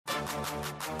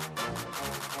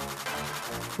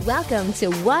Welcome to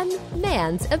One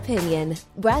Man's Opinion,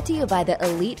 brought to you by the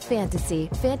Elite Fantasy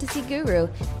Guru,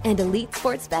 and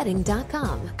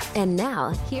EliteSportsBetting.com. And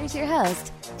now, here's your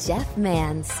host, Jeff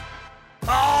Mans.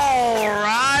 All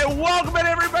right, welcome in,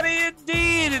 everybody.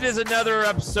 Indeed, it is another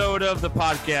episode of the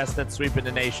podcast that's sweeping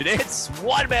the nation. It's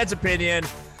One Man's Opinion.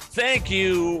 Thank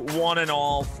you, one and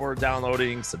all, for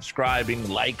downloading, subscribing,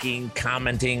 liking,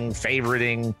 commenting,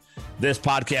 favoriting this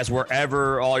podcast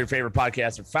wherever all your favorite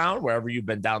podcasts are found, wherever you've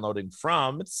been downloading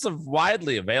from. It's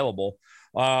widely available.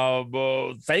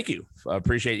 Thank you. I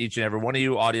appreciate each and every one of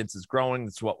you. Audience is growing.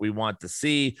 It's what we want to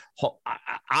see.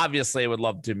 Obviously, I would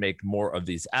love to make more of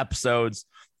these episodes,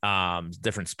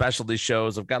 different specialty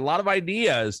shows. I've got a lot of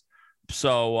ideas.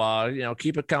 So,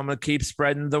 keep it coming. Keep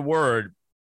spreading the word,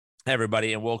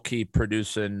 everybody, and we'll keep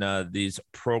producing these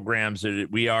programs.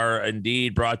 We are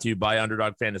indeed brought to you by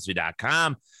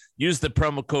UnderdogFantasy.com. Use the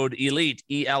promo code ELITE,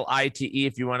 E-L-I-T-E,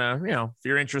 if you want to, if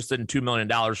you're interested in $2 million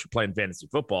for playing fantasy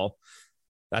football.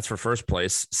 That's for first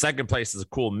place. Second place is a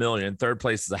cool $1 million. Third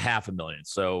place is a $500,000.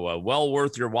 So well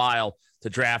worth your while to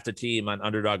draft a team on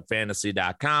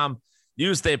UnderdogFantasy.com.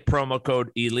 Use the promo code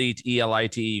ELITE,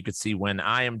 E-L-I-T-E. You can see when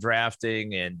I am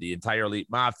drafting and the entire Elite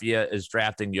Mafia is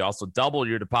drafting. You also double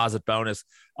your deposit bonus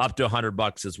up to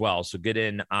 $100 as well. So get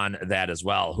in on that as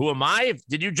well. Who am I?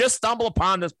 Did you just stumble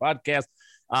upon this podcast?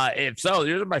 If so,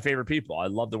 these are my favorite people. I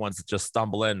love the ones that just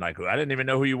stumble in. Like, I didn't even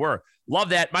know who you were. Love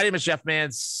that. My name is Jeff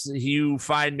Mans. You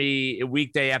find me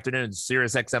weekday afternoons,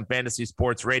 SiriusXM Fantasy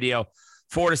Sports Radio,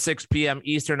 4 to 6 p.m.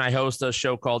 Eastern. I host a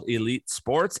show called Elite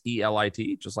Sports,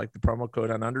 E-L-I-T, just like the promo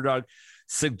code on Underdog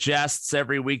suggests,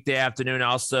 every weekday afternoon.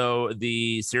 Also,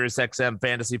 the SiriusXM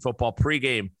Fantasy Football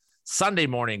pregame Sunday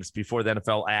mornings before the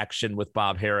NFL action with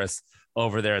Bob Harris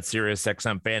over there at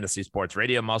SiriusXM Fantasy Sports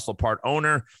Radio. Muscle Part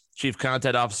owner, chief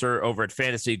content officer over at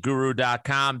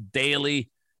fantasyguru.com. Daily,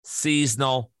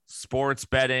 seasonal sports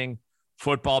betting,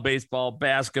 football, baseball,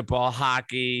 basketball,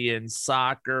 hockey, and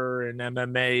soccer, and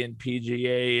MMA, and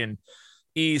PGA, and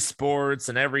esports,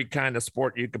 and every kind of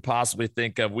sport you could possibly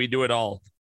think of. We do it all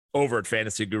over at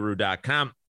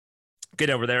fantasyguru.com. Get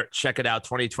over there, check it out.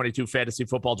 2022 Fantasy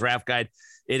Football Draft Guide.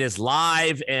 It is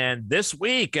live, and this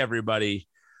week, everybody,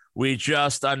 we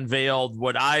just unveiled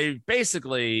what I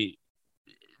basically,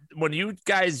 when you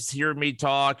guys hear me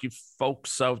talk, you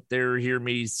folks out there hear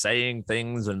me saying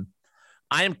things, and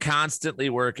I am constantly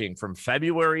working from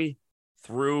February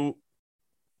through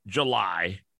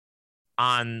July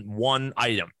on one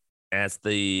item. That's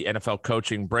the NFL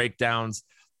coaching breakdowns.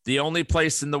 The only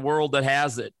place in the world that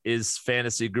has it is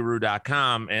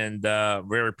fantasyguru.com, and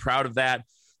very proud of that.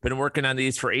 Been working on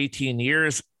these for 18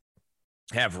 years,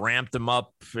 have ramped them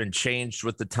up and changed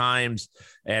with the times,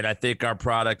 and I think our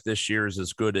product this year is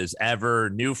as good as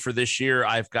ever. New for this year,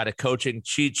 I've got a coaching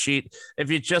cheat sheet. If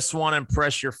you just want to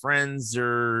impress your friends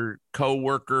or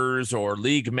coworkers or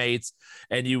league mates,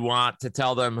 and you want to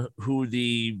tell them who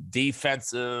the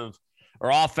defensive or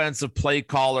offensive play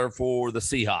caller for the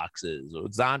Seahawks is.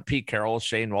 It's not Pete Carroll,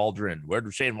 Shane Waldron. Where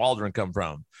did Shane Waldron come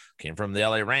from? Came from the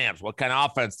LA Rams. What kind of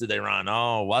offense do they run?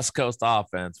 Oh, West Coast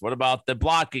offense. What about the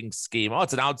blocking scheme? Oh,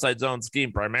 it's an outside zone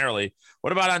scheme primarily.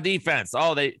 What about on defense?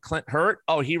 Oh, Clint Hurt.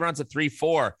 Oh, he runs a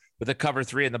 3-4 with a cover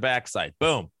 3 in the backside.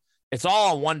 Boom. It's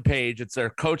all on one page. It's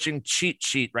their coaching cheat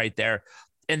sheet right there.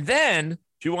 And then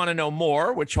if you want to know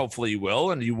more, which hopefully you will,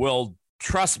 and you will,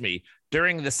 trust me,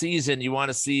 during the season, you want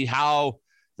to see how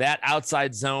that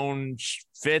outside zone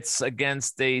fits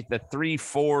against the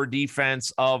 3-4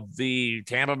 defense of the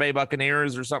Tampa Bay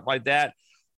Buccaneers or something like that.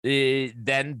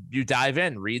 Then you dive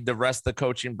in, read the rest of the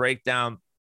coaching breakdown,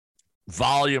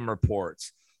 volume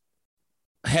reports,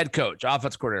 head coach,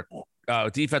 offense coordinator,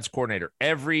 defense coordinator,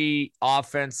 every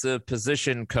offensive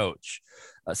position coach,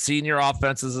 senior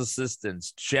offensive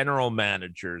assistants, general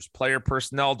managers, player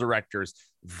personnel directors,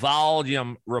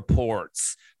 volume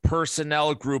reports,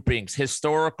 personnel groupings,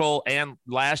 historical and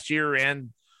last year and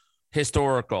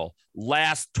historical,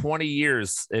 last 20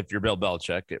 years. If you're Bill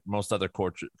Belichick, most other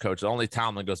coaches, only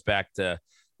Tomlin goes back to,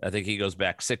 I think he goes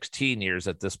back 16 years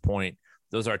at this point.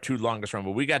 Those are our two longest run,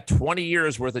 but we got 20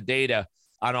 years worth of data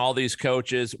on all these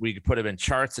coaches. We could put them in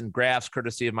charts and graphs,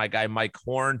 courtesy of my guy, Mike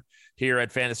Horn, here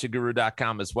at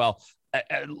fantasyguru.com as well.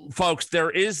 Folks, there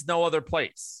is no other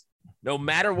place. No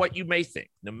matter what you may think,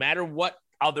 no matter what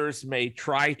others may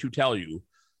try to tell you,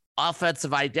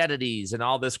 offensive identities and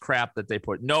all this crap that they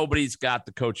put, nobody's got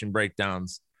the coaching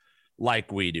breakdowns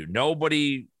like we do.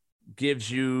 Nobody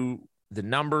gives you the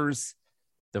numbers,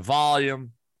 the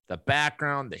volume, the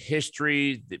background, the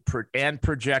history, and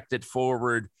project it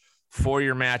forward for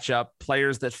your matchup,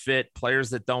 players that fit,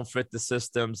 players that don't fit the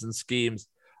systems and schemes.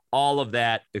 All of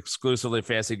that exclusively at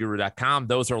fantasyguru.com.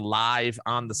 Those are live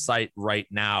on the site right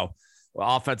now.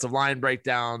 Offensive line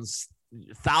breakdowns,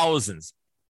 thousands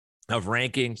of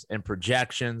rankings and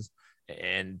projections,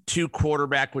 and 2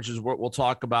 quarterback, which is what we'll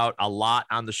talk about a lot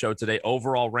on the show today.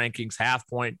 Overall rankings, half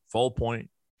point, full point,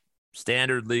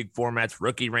 standard league formats,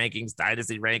 rookie rankings,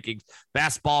 dynasty rankings,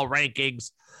 best ball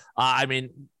rankings.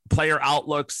 Player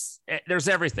outlooks. There's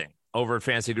everything over at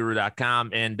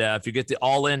fantasyguru.com. And if you get the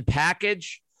all-in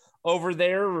package over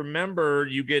there, remember,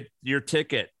 you get your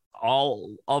ticket.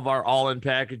 All of our all-in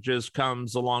packages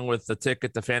comes along with the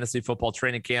ticket to Fantasy Football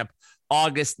Training Camp,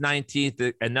 August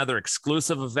 19th, another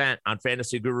exclusive event on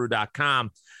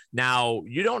fantasyguru.com. Now,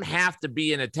 you don't have to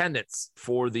be in attendance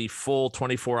for the full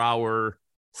 24-hour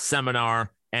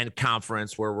seminar and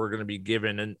conference where we're going to be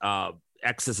given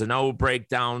X's and O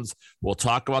breakdowns. We'll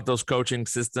talk about those coaching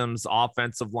systems,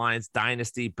 offensive lines,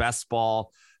 dynasty, best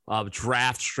ball,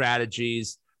 draft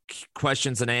strategies,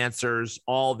 questions and answers,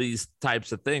 all these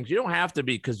types of things. You don't have to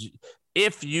be, because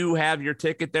if you have your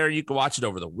ticket there, you can watch it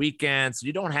over the weekend. So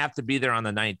you don't have to be there on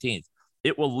the 19th.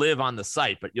 It will live on the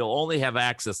site, but you'll only have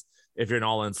access if you're an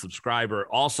all-in subscriber.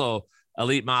 Also,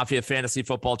 Elite Mafia Fantasy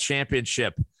Football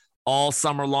Championship all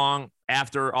summer long.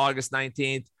 After August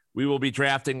 19th, we will be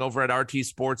drafting over at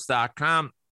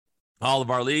rtsports.com. All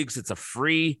of our leagues. It's a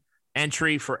free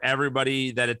entry for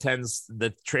everybody that attends the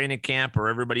training camp or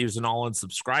everybody who's an all-in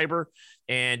subscriber.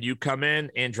 And you come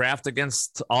in and draft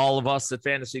against all of us at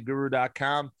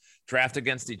fantasyguru.com, draft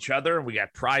against each other. We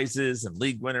got prizes and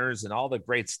league winners and all the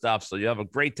great stuff. So you have a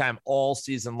great time all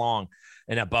season long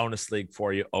in a bonus league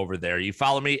for you over there. You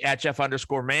follow me at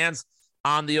Jeff_Mans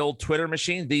on the old Twitter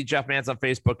machine, the Jeff Mans on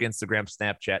Facebook, Instagram,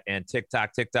 Snapchat, and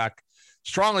TikTok.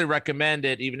 Strongly recommend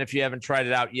it, even if you haven't tried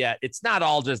it out yet. It's not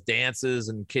all just dances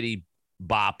and kitty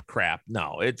bop crap.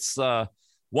 No, it's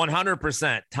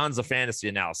 100% tons of fantasy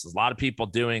analysis. A lot of people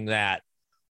doing that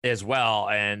as well.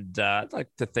 And I'd like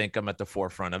to think I'm at the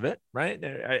forefront of it, right?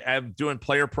 I'm doing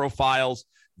player profiles,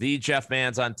 the Jeff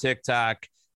Mans on TikTok,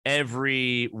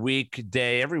 every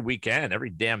weekday, every weekend, every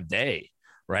damn day,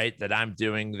 right? That I'm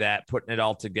doing that, putting it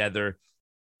all together,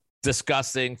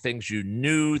 discussing things you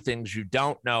knew, things you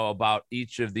don't know about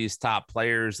each of these top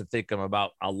players. I think I'm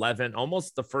about 11,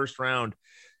 almost the first round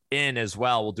in as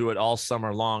well. We'll do it all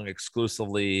summer long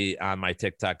exclusively on my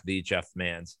TikTok, the Jeff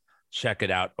Mans. Check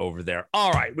it out over there.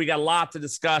 All right, we got a lot to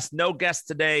discuss. No guest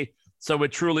today, so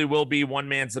it truly will be One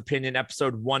Man's Opinion,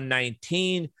 episode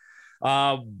 119.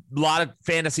 A lot of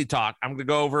fantasy talk. I'm going to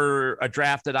go over a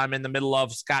draft that I'm in the middle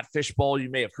of, Scott Fishbowl. You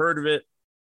may have heard of it.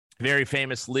 Very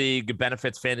famous league,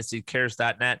 benefits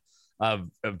fantasycares.net, a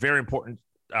very important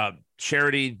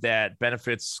charity that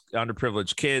benefits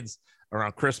underprivileged kids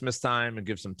around Christmas time and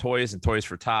gives them toys and toys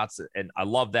for tots. And I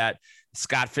love that.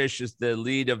 Scott Fish is the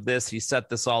lead of this. He set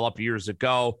this all up years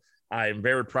ago. I'm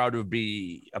very proud to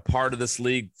be a part of this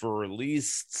league for at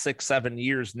least 6-7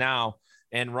 years now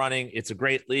and running. It's a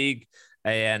great league,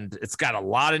 and it's got a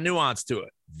lot of nuance to it.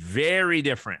 Very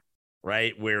different,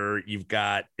 right? Where you've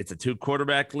got, it's a 2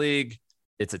 quarterback league.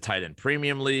 It's a tight end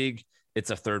premium league. It's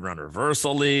a 3rd round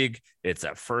reversal league. It's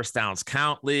a first downs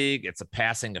count league. It's a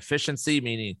passing efficiency,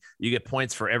 meaning you get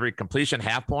points for every completion,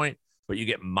 half point, but you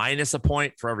get minus a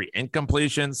point for every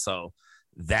incompletion. So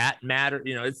that matter,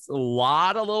 it's a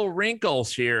lot of little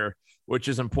wrinkles here, which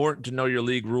is important to know your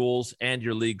league rules and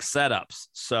your league setups.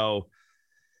 So,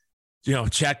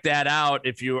 check that out.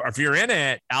 If you're in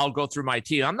it, I'll go through my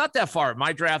team. I'm not that far.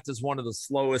 My draft is one of the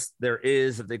slowest there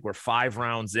is. I think we're 5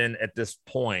 rounds in at this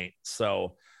point.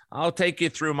 So I'll take you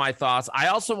through my thoughts. I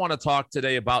also want to talk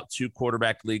today about 2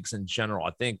 quarterback leagues in general.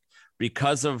 I think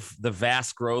because of the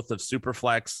vast growth of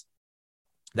SuperFLEX,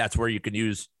 that's where you can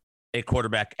use a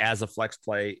quarterback as a flex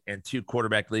play, and 2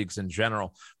 quarterback leagues in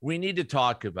general. We need to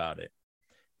talk about it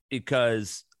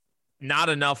because not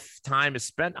enough time is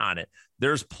spent on it.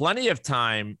 There's plenty of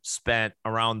time spent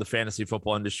around the fantasy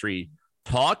football industry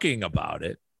talking about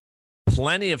it,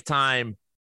 plenty of time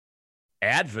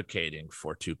advocating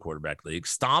for 2 quarterback leagues,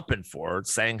 stomping for it,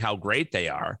 saying how great they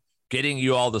are, getting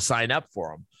you all to sign up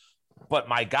for them. But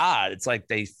my God, it's like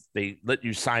they let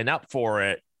you sign up for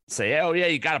it, say, oh yeah,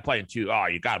 you got to play in 2. Oh,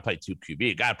 you got to play 2 QB.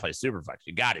 You got to play SuperFLEX.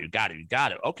 You got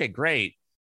it. Okay, great.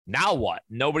 Now what?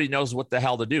 Nobody knows what the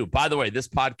hell to do. By the way, this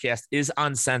podcast is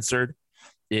uncensored.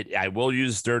 I will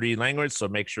use dirty language, so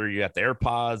make sure you got the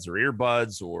AirPods or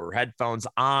earbuds or headphones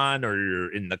on, or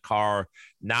you're in the car,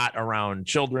 not around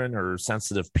children or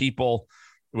sensitive people.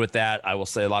 With that, I will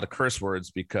say a lot of curse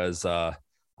words because I'm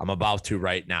about to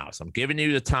right now. So I'm giving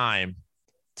you the time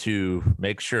to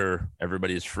make sure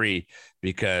everybody is free,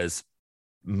 because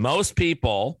most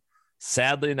people,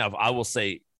 sadly enough, I will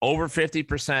say over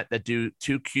 50% that do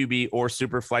 2 QB or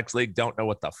SuperFLEX league don't know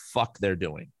what the fuck they're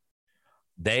doing.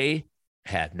 They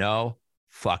had no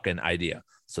fucking idea.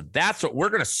 So that's what we're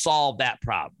going to solve that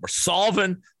problem. We're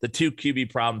solving the 2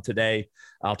 QB problem today.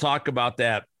 I'll talk about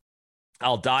that.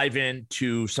 I'll dive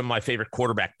into some of my favorite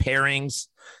quarterback pairings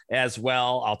as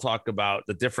well. I'll talk about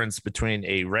the difference between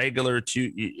a regular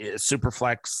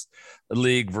SuperFLEX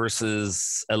league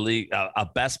versus a league, a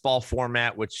best ball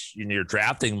format, which you're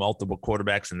drafting multiple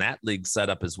quarterbacks in that league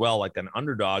setup as well, like an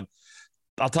underdog.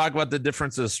 I'll talk about the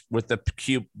differences with the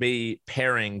QB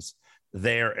pairings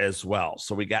there as well.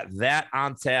 So we got that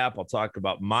on tap. I'll talk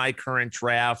about my current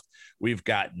draft. We've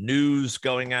got news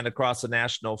going on across the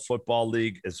National Football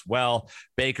League as well.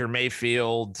 Baker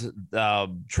Mayfield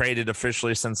traded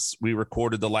officially since we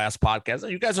recorded the last podcast.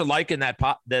 You guys are liking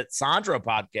that Sandra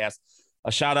podcast.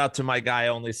 A shout out to my guy,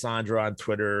 Only Sandra, on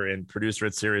Twitter and producer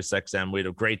at SiriusXM. We had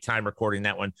a great time recording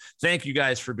that one. Thank you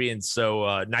guys for being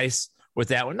so nice with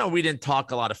that one. No, we didn't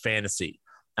talk a lot of fantasy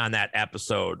on that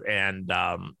episode. And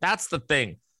that's the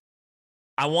thing.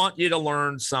 I want you to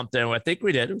learn something. I think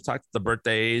we did. We talked the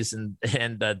birthdays and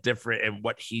different and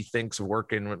what he thinks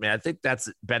working with me. I think that's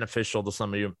beneficial to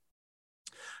some of you.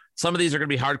 Some of these are going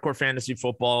to be hardcore fantasy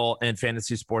football and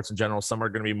fantasy sports in general. Some are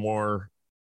going to be more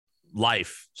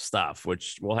life stuff,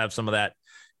 which we'll have some of that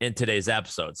in today's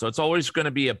episode. So it's always going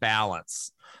to be a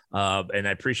balance. And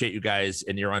I appreciate you guys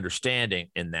and your understanding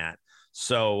in that.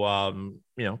 So,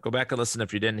 go back and listen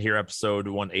if you didn't hear episode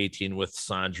 118 with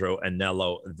Sandro and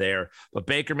Nello there. But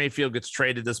Baker Mayfield gets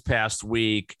traded this past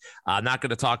week. I'm not going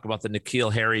to talk about the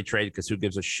N'Keal Harry trade because who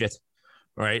gives a shit,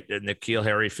 right? N'Keal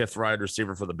Harry, 5th wide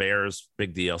receiver for the Bears.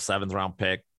 Big deal. 7th round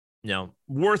pick.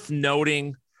 Worth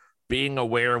noting, being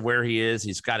aware of where he is.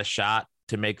 He's got a shot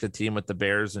to make the team with the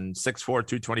Bears, and 6'4",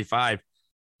 225.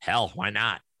 Hell, why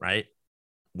not, right?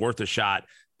 Worth a shot.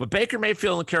 But Baker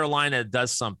Mayfield in Carolina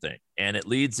does something, and it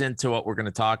leads into what we're going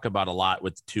to talk about a lot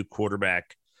with the 2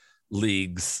 quarterback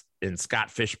leagues in Scott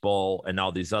Fishbowl and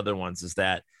all these other ones, is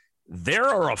that there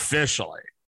are officially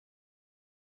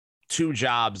 2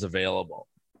 jobs available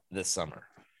this summer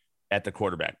at the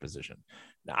quarterback position.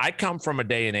 Now, I come from a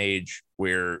day and age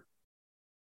where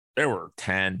there were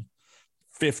 10,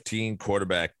 15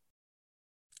 quarterback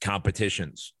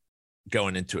competitions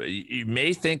going into it. You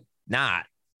may think not,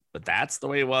 but that's the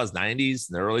way it was. 90s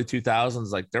and the early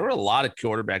 2000s. Like, there were a lot of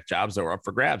quarterback jobs that were up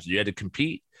for grabs. You had to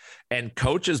compete. And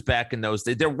coaches back in those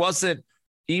days, there wasn't,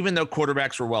 even though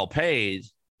quarterbacks were well paid,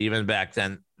 even back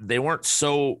then, they weren't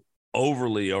so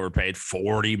overly overpaid,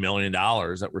 $40 million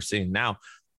that we're seeing now,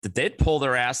 that they'd pull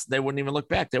their ass. They wouldn't even look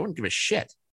back. They wouldn't give a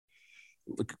shit.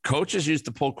 Coaches used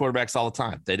to pull quarterbacks all the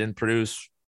time. They didn't produce,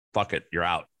 fuck it, you're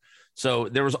out. So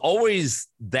there was always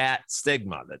that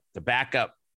stigma that the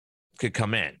backup could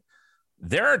come in.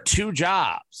 There are 2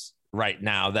 jobs right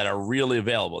now that are really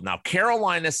available. Now,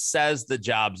 Carolina says the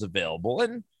job's available,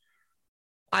 and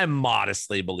I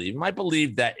modestly believe him. I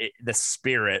believe that the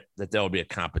spirit that there will be a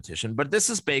competition, but this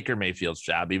is Baker Mayfield's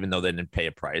job, even though they didn't pay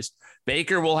a price.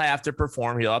 Baker will have to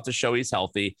perform. He'll have to show he's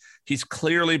healthy. He's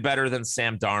clearly better than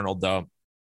Sam Darnold, though.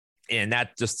 And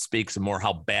that just speaks more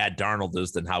how bad Darnold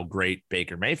is than how great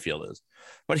Baker Mayfield is.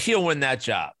 But he'll win that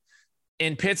job.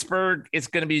 In Pittsburgh, it's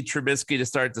going to be Trubisky to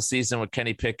start the season with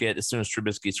Kenny Pickett. As soon as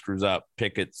Trubisky screws up,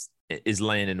 Pickett is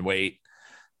laying in wait.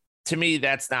 To me,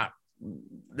 that's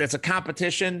a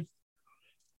competition,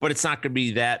 but it's not going to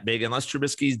be that big unless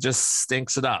Trubisky just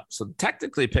stinks it up. So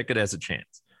technically, Pickett has a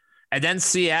chance. And then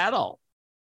Seattle.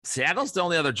 Seattle's the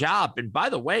only other job. And by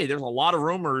the way, there's a lot of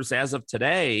rumors as of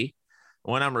today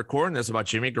when I'm recording this about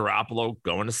Jimmy Garoppolo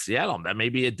going to Seattle. That may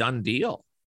be a done deal.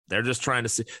 They're just trying to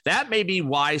see. That may be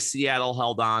why Seattle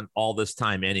held on all this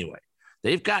time anyway.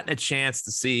 They've gotten a chance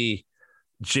to see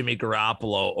Jimmy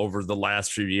Garoppolo over the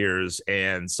last few years,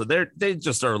 and so they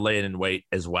just are laying in wait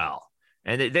as well.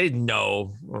 And they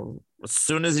know as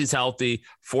soon as he's healthy,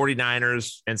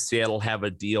 49ers and Seattle have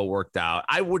a deal worked out.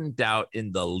 I wouldn't doubt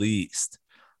in the least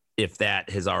if that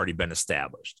has already been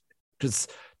established, because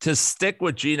to stick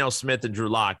with Geno Smith and Drew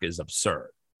Lock is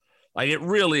absurd. Like, it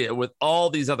really, with all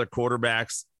these other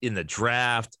quarterbacks in the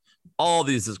draft, all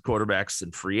these quarterbacks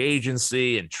in free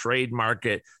agency and trade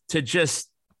market, to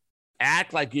just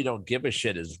act like you don't give a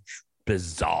shit is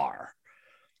bizarre.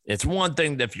 It's one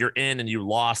thing that if you're in and you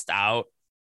lost out,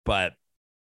 but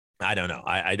I don't know.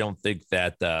 I don't think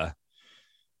that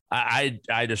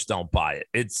I just don't buy it.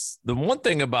 It's the one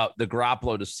thing about the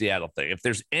Garoppolo to Seattle thing. If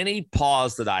there's any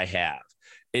pause that I have,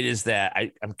 it is that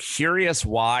I'm curious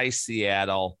why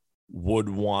Seattle would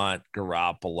want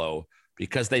Garoppolo,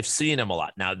 because they've seen him a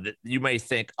lot. Now, you may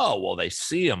think, oh, well, they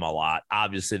see him a lot.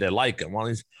 Obviously, they like him.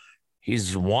 Well,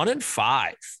 He's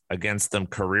 1-5 against them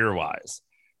career-wise.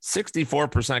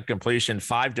 64% completion,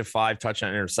 5-5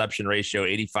 touchdown interception ratio,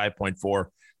 85.4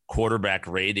 quarterback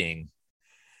rating,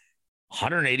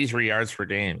 183 yards per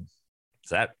game.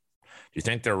 Do you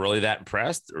think they're really that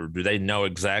impressed, or do they know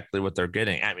exactly what they're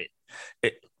getting? I mean,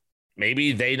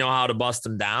 maybe they know how to bust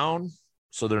them down,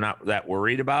 so they're not that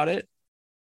worried about it.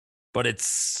 But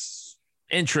it's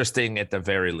interesting at the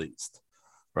very least,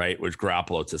 right? With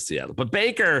Garoppolo to Seattle. But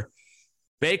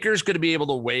Baker's going to be able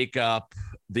to wake up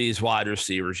these wide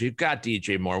receivers. You've got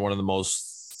DJ Moore, one of the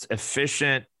most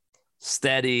efficient,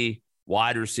 steady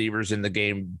wide receivers in the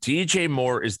game. DJ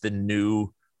Moore is the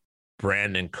new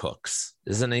Brandon Cooks,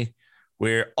 isn't he?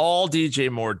 Where all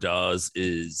DJ Moore does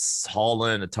is haul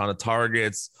in a ton of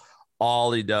targets.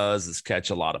 All he does is catch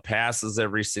a lot of passes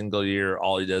every single year.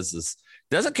 All he does is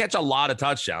doesn't catch a lot of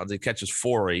touchdowns. He catches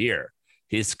 4 a year.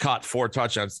 He's caught 4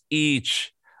 touchdowns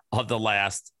each of the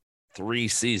last 3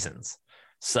 seasons.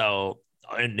 So,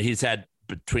 and he's had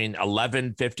between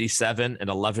 1157 and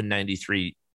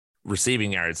 1193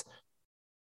 receiving yards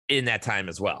in that time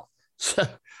as well. So,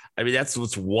 I mean, that's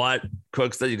what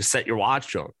Cooks that you can set your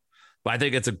watch on. But I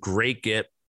think it's a great get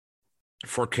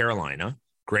for Carolina.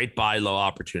 Great buy low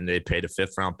opportunity. They paid a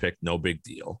 5th-round pick, no big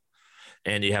deal.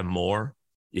 And you have more.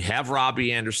 You have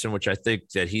Robbie Anderson, which I think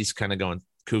that he's kind of going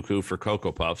cuckoo for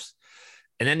Cocoa Puffs.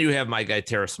 And then you have my guy,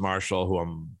 Terrace Marshall, who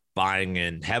I'm buying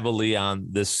in heavily on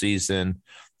this season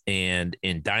and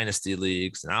in dynasty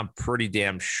leagues. And I'm pretty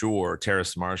damn sure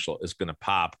Terrace Marshall is going to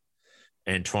pop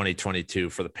in 2022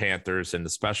 for the Panthers, and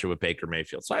especially with Baker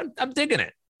Mayfield. So I'm digging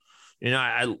it. You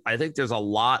know, I think there's a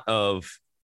lot of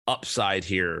upside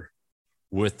here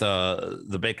with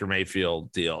the Baker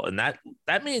Mayfield deal. And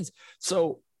that means,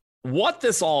 so what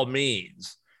this all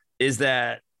means is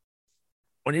that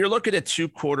when you're looking at 2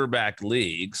 quarterback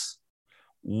leagues,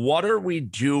 what are we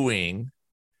doing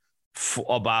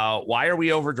about why are we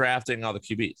overdrafting all the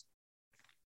QBs?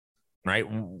 Right?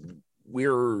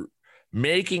 We're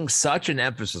making such an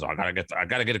emphasis on I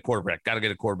got to get a quarterback.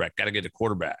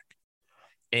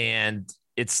 And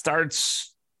it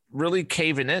starts really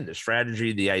caving in the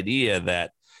strategy, the idea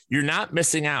that you're not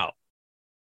missing out.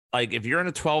 Like if you're in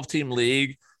a 12-team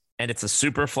league and it's a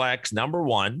SuperFLEX, number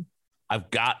one, I've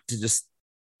got to just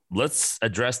let's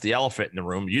address the elephant in the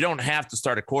room. You don't have to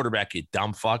start a quarterback, you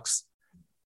dumb fucks.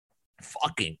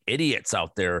 Fucking idiots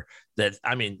out there that,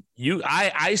 I mean,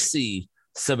 I see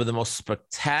some of the most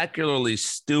spectacularly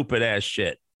stupid ass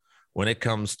shit when it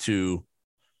comes to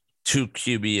 2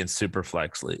 QB and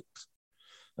SuperFLEX leagues.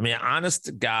 I mean, honest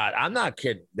to God, I'm not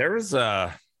kidding. There was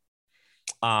a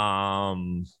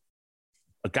guy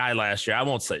last year. I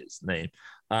won't say his name.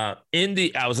 I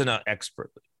was in an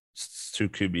expert league, 2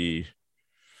 QB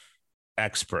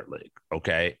expert league.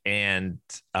 Okay. And,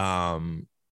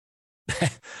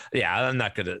 yeah, I'm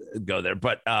not going to go there,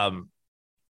 but,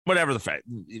 whatever the fact,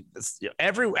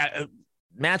 every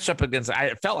matchup against,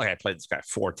 I felt like I played this guy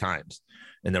 4 times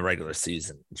in the regular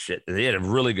season. Shit. They had a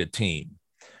really good team.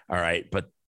 All right. But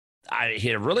he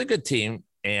had a really good team.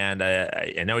 And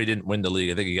I know he didn't win the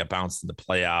league. I think he got bounced in the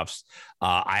playoffs.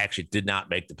 I actually did not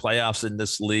make the playoffs in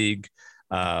this league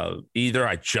either.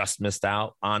 I just missed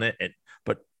out on it.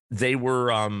 But they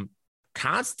were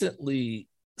constantly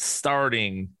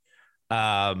starting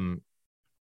Ben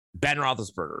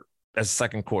Roethlisberger as a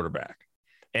second quarterback.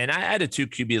 And I had a 2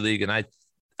 QB league, and I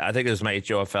think it was my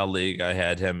HOFL league. I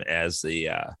had him as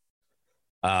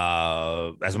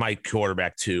as my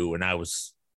quarterback too, and I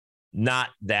was not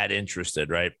that interested,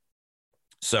 right?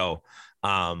 So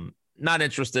not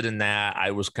interested in that.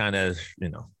 I was kind of,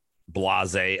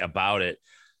 blasé about it.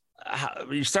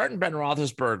 You're starting Ben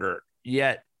Roethlisberger,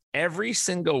 yet every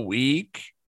single week,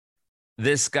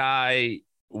 this guy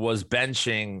was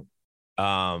benching.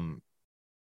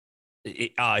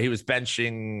 He was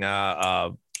benching.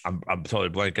 I'm totally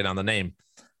blanking on the name.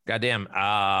 Goddamn.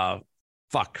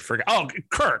 Forgot. Oh,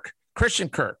 Christian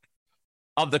Kirk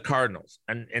of the Cardinals,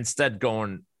 and instead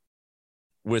going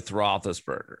with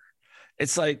Roethlisberger.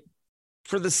 It's like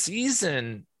for the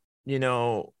season,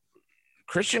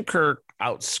 Christian Kirk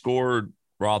outscored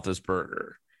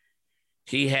Roethlisberger.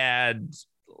 He had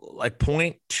like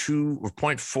 0.2 or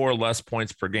 0.4 less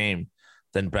points per game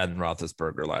than Ben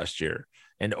Roethlisberger last year.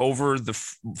 And over the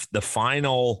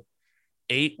final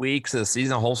 8 weeks of the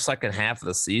season, the whole second half of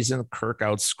the season, Kirk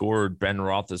outscored Ben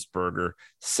Roethlisberger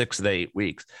 6 of the 8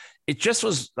 weeks. It just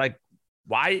was like,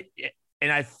 why?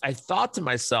 And I thought to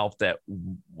myself that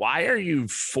why are you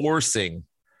forcing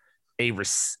a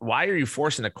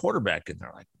quarterback in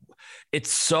there? Like,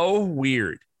 it's so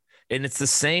weird. And it's the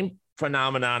same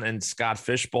phenomenon in Scott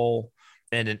Fishbowl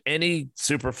And in any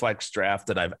SuperFLEX draft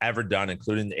that I've ever done,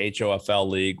 including the HOFL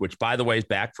League, which, by the way, is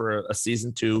back for a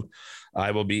season 2,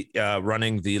 I will be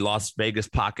running the Las Vegas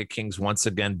Pocket Kings once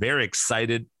again. Very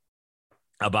excited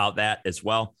about that as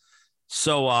well.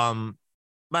 So,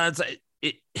 but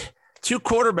it's 2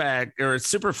 quarterback or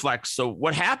SuperFLEX. So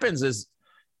what happens is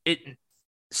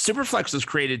SuperFLEX was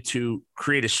created to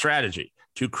create a strategy,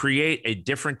 to create a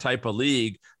different type of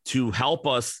league to help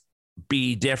us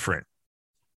be different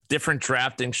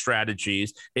drafting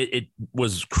strategies. It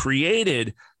was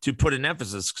created to put an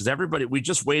emphasis because we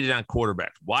just waited on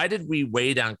quarterbacks. Why did we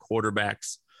wait on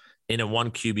quarterbacks in a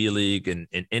 1 QB league and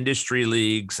in industry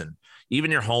leagues and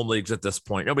even your home leagues at this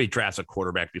point? Nobody drafts a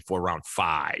quarterback before round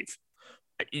 5.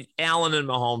 Allen and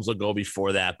Mahomes will go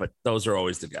before that, but those are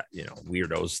always the guys,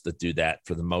 weirdos that do that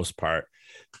for the most part.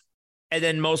 And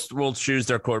then most will choose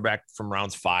their quarterback from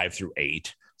rounds 5 through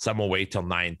 8. Some will wait till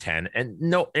 9, 10,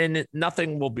 and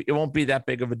nothing will be. It won't be that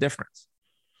big of a difference.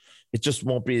 It just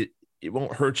won't be. It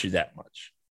won't hurt you that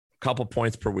much. A couple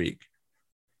points per week.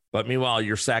 But meanwhile,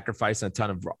 you're sacrificing a ton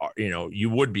of.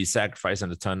 You would be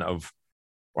sacrificing a ton of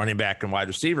running back and wide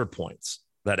receiver points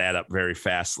that add up very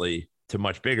fastly to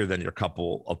much bigger than your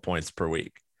couple of points per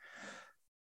week.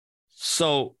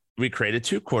 So we created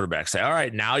 2 quarterbacks. Say, all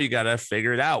right, now you got to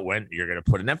figure it out when you're going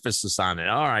to put an emphasis on it.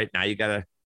 All right, now you got to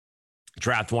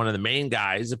draft one of the main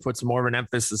guys. It puts more of an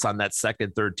emphasis on that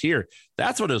second, third tier.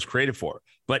 That's what it was created for.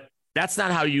 But that's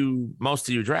not how most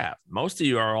of you draft. Most of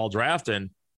you are all drafting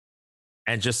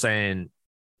and just saying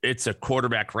it's a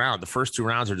quarterback round. The first 2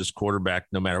 rounds are just quarterback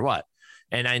no matter what.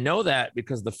 And I know that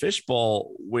because the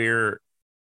fishbowl where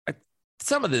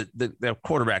some of the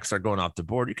quarterbacks are going off the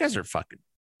board, you guys are fucking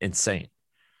insane.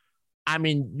 I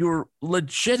mean, you're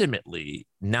legitimately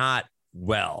not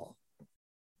well.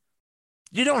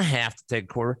 You don't have to take a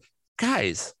quarter.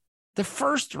 Guys, the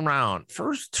first 2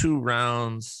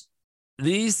 rounds,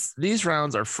 these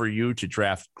rounds are for you to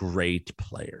draft great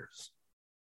players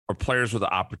or players with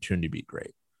the opportunity to be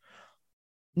great.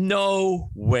 No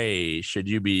way should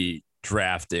you be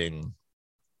drafting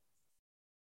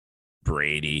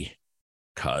Brady,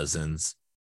 Cousins,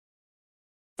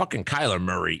 fucking Kyler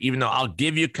Murray, even though I'll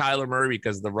give you Kyler Murray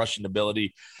because of the rushing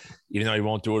ability, even though he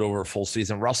won't do it over a full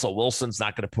season. Russell Wilson's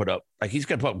not going to put up, he's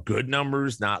going to put up good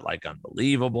numbers, not like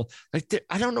unbelievable.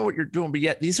 I don't know what you're doing, but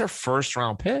yet these are first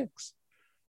round picks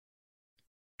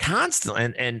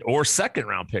constantly and or second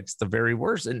round picks, the very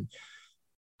worst. And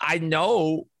I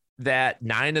know that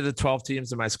 9 of the 12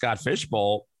 teams in my Scott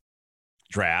Fishbowl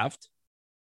draft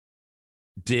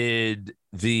did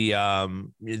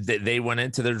they went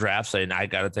into their draft saying, I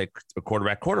got to take a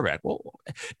quarterback. Well,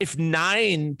 if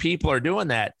 9 people are doing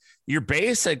that, you're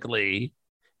basically,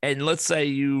 and let's say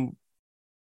you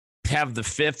have the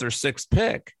 5th or 6th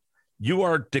pick, you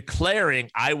are declaring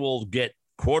I will get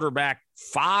quarterback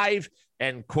 5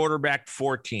 and quarterback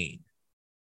 14.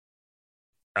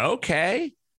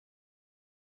 Okay.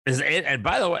 And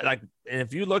by the way, and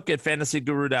if you look at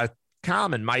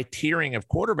fantasyguru.com and my tiering of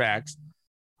quarterbacks,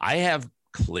 I have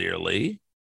clearly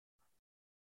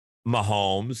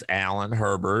Mahomes, Allen,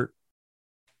 Herbert,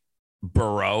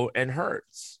 Burrow, and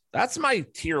Hurts. That's my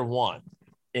tier 1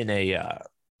 in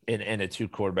a 2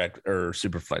 quarterback or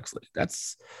SuperFLEX league.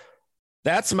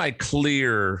 That's my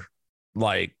clear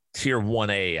tier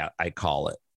 1A, I call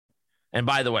it. And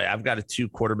by the way, I've got a 2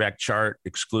 quarterback chart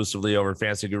exclusively over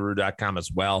fantasyguru.com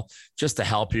as well, just to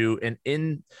help you. And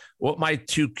in what my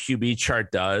 2 QB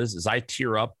chart does is I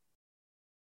tier up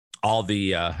all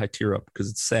the I tier up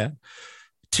because it's sad.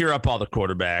 Tier up all the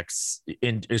quarterbacks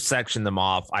and section them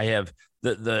off. I have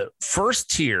the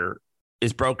first tier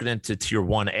is broken into tier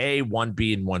 1A,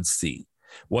 1B, and 1C.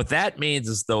 What that means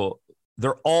is though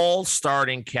they're all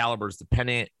starting caliber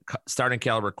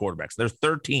quarterbacks. There's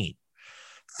 13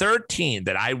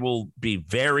 that I will be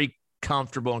very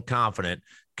comfortable and confident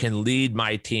can lead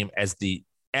my team as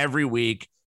every week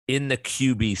in the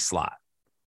QB slot.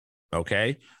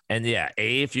 Okay. And yeah,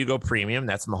 if you go premium,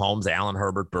 that's Mahomes, Allen,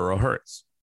 Herbert, Burrow, Hurts.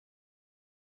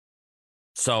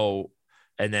 So,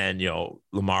 and then,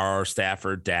 Lamar,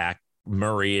 Stafford, Dak,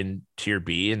 Murray in tier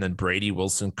B, and then Brady,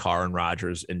 Wilson, Carr, and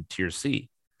Rodgers in tier C.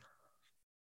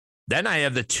 Then I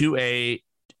have the 2A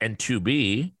and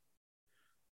 2B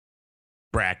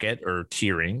bracket or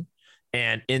tiering.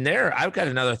 And in there, I've got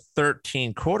another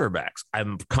 13 quarterbacks.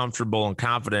 I'm comfortable and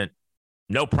confident,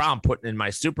 no problem putting in my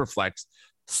SuperFLEX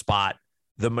spot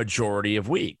the majority of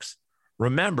weeks.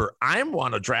 Remember, I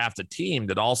want to draft a team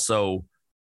that also,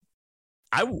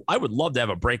 I would love to have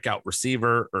a breakout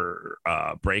receiver or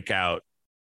breakout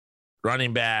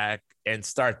running back and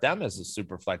start them as a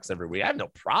SuperFLEX every week. I have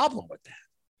no problem with that.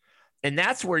 And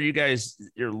that's where you guys,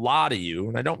 a lot of you,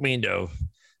 and I don't mean to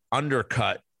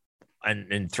undercut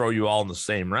and throw you all in the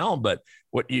same realm, but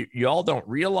what you all don't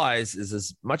realize is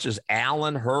as much as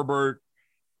Allen, Herbert,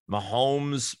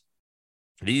 Mahomes,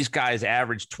 these guys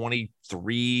average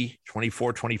 23,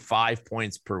 24, 25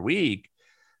 points per week.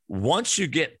 Once you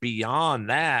get beyond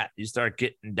that, you start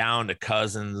getting down to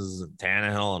Cousins and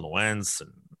Tannehill and Wentz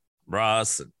and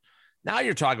Russ. And now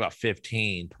you're talking about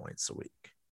 15 points a week,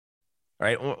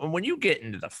 right? When you get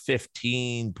into the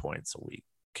 15 points a week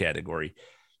category,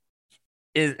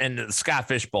 and the Scott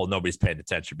Fish Bowl, nobody's paying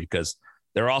attention because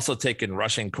they're also taking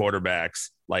rushing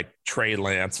quarterbacks like Trey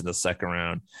Lance in the second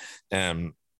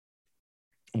round.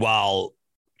 While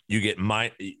you get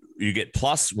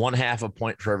plus 1/2 a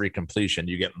point for every completion,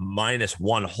 you get minus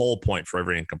 1 whole point for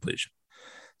every incompletion.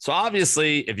 So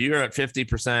obviously, if you're at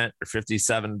 50% or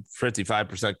 57,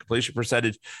 55% completion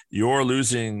percentage, you're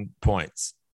losing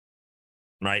points,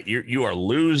 right? You are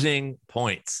losing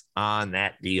points on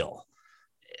that deal.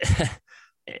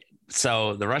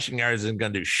 So the rushing yards isn't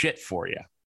going to do shit for you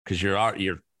because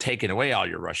you're taking away all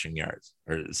your rushing yards,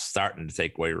 or starting to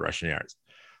take away your rushing yards.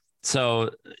 So,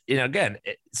 again,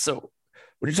 so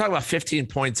when you're talking about 15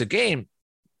 points a game,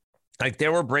 like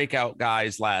there were breakout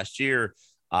guys last year,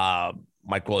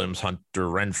 Mike Williams, Hunter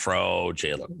Renfrow,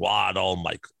 Jalen Waddle,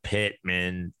 Michael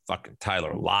Pittman, fucking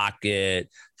Tyler Lockett,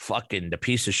 fucking the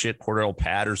piece of shit Cordell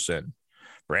Patterson,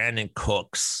 Brandon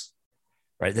Cooks,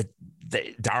 right?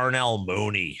 Darnell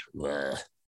Mooney. Ugh.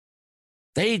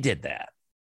 They did that.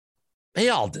 They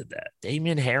all did that.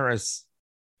 Damian Harris.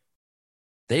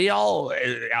 They all,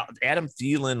 Adam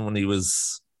Thielen, when he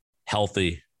was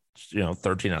healthy,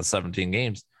 13 out of 17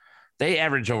 games, they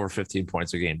average over 15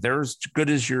 points a game. They're as good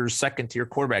as your second-tier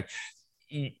quarterback.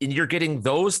 And you're getting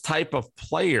those type of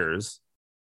players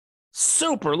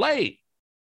super late,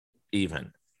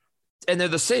 even. And they're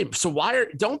the same. So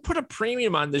don't put a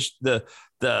premium on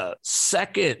the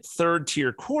second,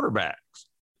 third-tier quarterbacks.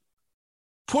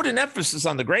 Put an emphasis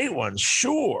on the great ones,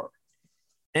 sure.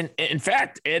 And in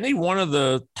fact, any one of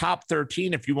the top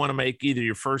 13, if you want to make either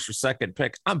your first or second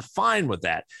pick, I'm fine with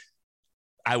that.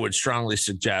 I would strongly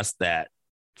suggest that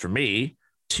for me,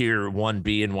 tier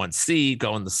 1B and 1C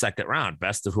go in the second round,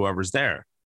 best of whoever's there.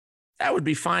 That would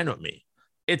be fine with me.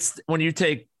 It's when you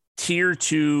take tier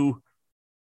 2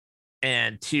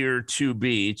 and tier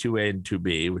 2B, 2A and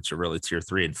 2B, which are really tier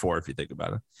 3 and 4, if you think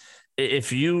about it.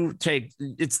 If you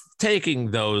it's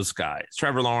taking those guys,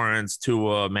 Trevor Lawrence,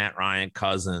 Tua, Matt Ryan,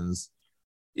 Cousins,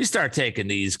 you start taking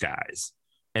these guys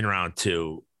in round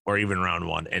 2 or even round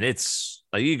 1. And it's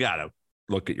like, you got to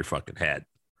look at your fucking head.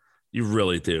 You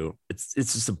really do. It's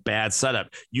just a bad setup.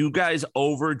 You guys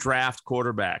overdraft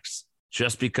quarterbacks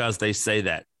just because they say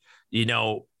that. Here's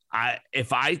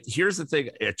the thing,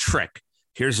 a trick.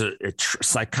 Here's a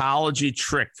psychology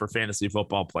trick for fantasy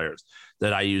football players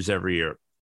that I use every year.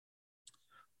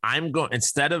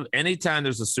 Instead of anytime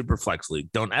there's a SuperFLEX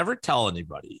league, don't ever tell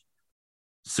anybody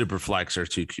SuperFLEX or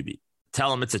 2 QB.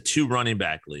 Tell them it's a 2 running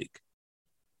back league.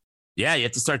 Yeah, you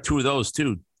have to start 2 of those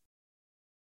too.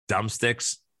 Dumb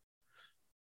sticks.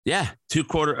 Yeah,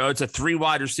 it's a 3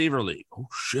 wide receiver league. Oh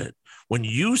shit. When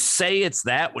you say it's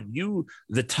that,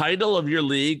 the title of your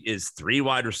league is 3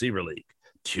 wide receiver league,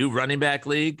 2 running back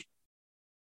league,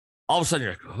 all of a sudden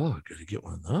you're like, oh, I gotta get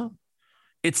one of them.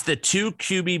 It's the 2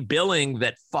 QB billing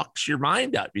that fucks your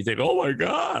mind up. You think, oh my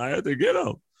God, I have to get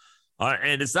them.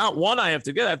 And it's not one I have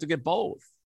to get both.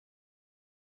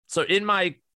 So in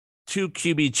my 2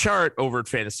 QB chart over at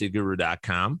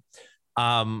fantasyguru.com,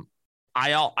 I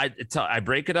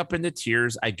break it up into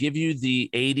tiers. I give you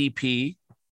the ADP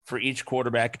for each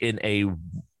quarterback in a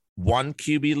 1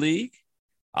 QB league.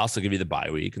 I also give you the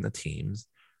bye week and the teams.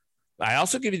 I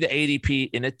also give you the ADP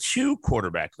in a 2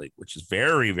 quarterback league, which is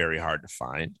very, very hard to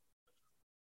find.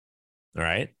 All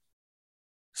right.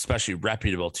 Especially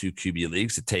reputable 2 QB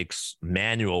leagues. It takes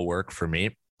manual work for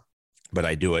me, but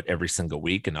I do it every single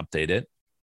week and update it.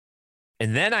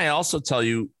 And then I also tell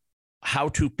you how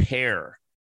to pair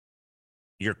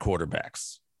your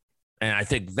quarterbacks. And I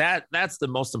think that's the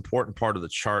most important part of the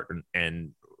chart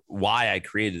and why I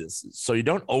created this. So you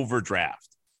don't overdraft.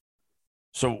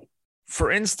 So for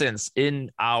instance,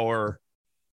 in our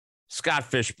Scott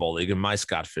Fish Bowl league, in my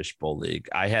Scott Fish Bowl league,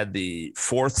 I had the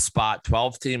 4th spot,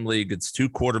 12-team league. It's 2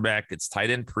 quarterback. It's tight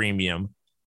end premium.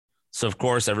 So, of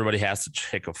course, everybody has to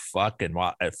take a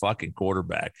fucking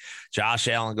quarterback. Josh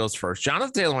Allen goes first.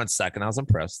 Jonathan Taylor went second. I was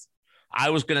impressed.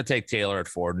 I was going to take Taylor at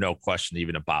 4. No question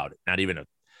even about it. Not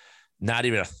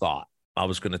even a thought. I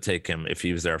was going to take him if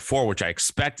he was there at 4, which I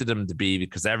expected him to be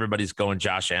because everybody's going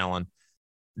Josh Allen,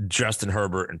 Justin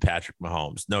Herbert, and Patrick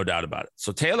Mahomes. No doubt about it.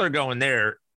 So Taylor going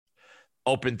there,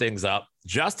 opened things up.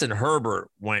 Justin Herbert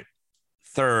went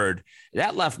third.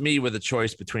 That left me with a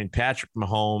choice between Patrick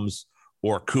Mahomes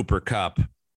or Cooper Kupp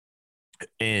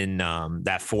in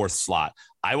that fourth slot.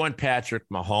 I went Patrick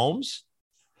Mahomes.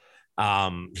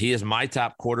 He is my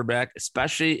top quarterback,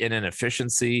 especially in an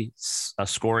efficiency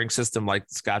scoring system like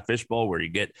the Scott Fish Bowl, where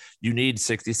you need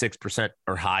 66%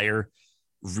 or higher,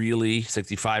 really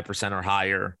 65% or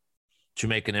higher to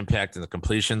make an impact in the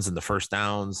completions and the first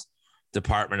downs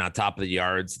department on top of the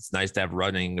yards. It's nice to have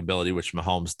running ability, which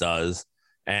Mahomes does.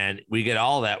 And we get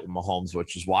all that with Mahomes,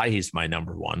 which is why he's my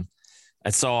number one.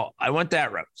 And so I went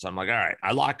that route. So I'm like, all right,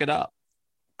 I lock it up.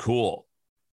 Cool.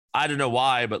 I don't know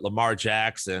why, but Lamar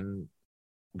Jackson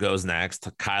goes next.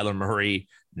 Kyler Murray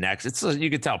next. You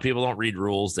can tell people don't read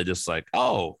rules. They just like,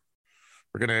 oh,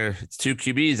 it's two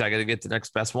QBs. I got to get the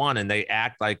next best one. And they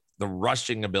act like the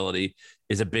rushing ability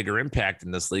is a bigger impact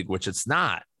in this league, which it's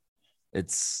not.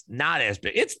 It's not as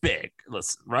big. It's big.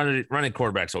 Listen, running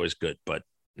quarterback's always good, but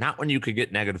not when you could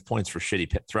get negative points for shitty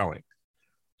pit throwing.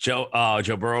 Joe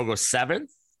Burrow goes 7th.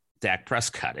 Dak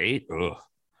Prescott 8. Ugh.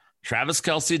 Travis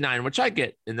Kelce 9, which I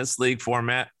get in this league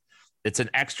format. It's an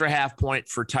extra half point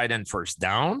for tight end first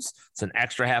downs. It's an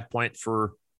extra half point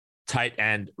for tight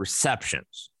end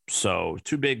receptions. So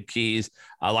 2 big keys.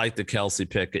 I like the Kelce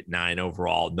pick at 9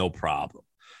 overall. No problem.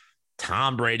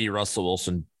 Tom Brady, Russell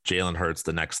Wilson, Jalen Hurts,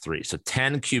 the next 3. So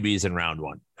 10 QBs in round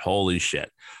 1. Holy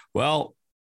shit. Well,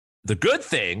 the good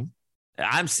thing,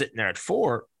 I'm sitting there at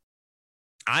 4.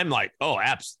 I'm like, oh,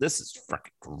 this is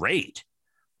freaking great,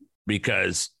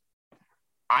 because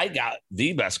I got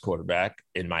the best quarterback,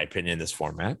 in my opinion, in this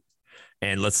format.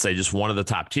 And let's say just one of the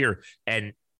top tier,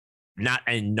 and not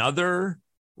another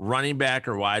running back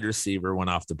or wide receiver went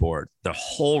off the board the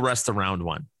whole rest of round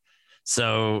 1.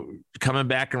 So coming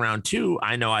back in round 2,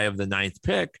 I know I have the 9th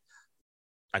pick.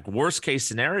 Like, worst case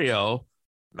scenario,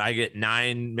 I get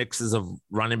 9 mixes of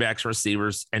running backs and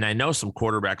receivers, and I know some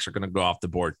quarterbacks are going to go off the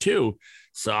board too.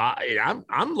 So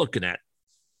I'm looking at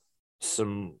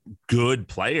some good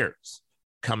players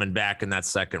coming back in that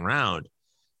second round.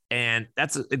 And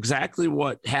that's exactly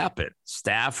what happened.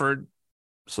 Stafford.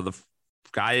 So the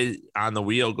guy on the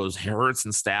wheel goes Hurts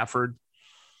and Stafford.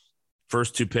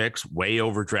 First 2 picks, way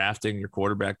overdrafting your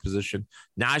quarterback position.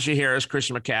 Najee Harris,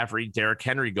 Christian McCaffrey, Derrick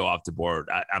Henry go off the board.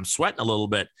 I'm sweating a little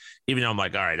bit, even though I'm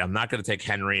like, all right, I'm not going to take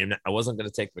Henry. I wasn't going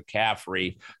to take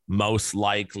McCaffrey, most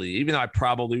likely, even though I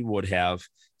probably would have,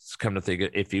 come to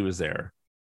think, if he was there.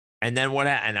 And then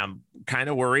and I'm kind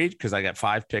of worried because I got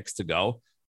 5 picks to go.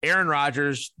 Aaron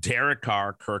Rodgers, Derek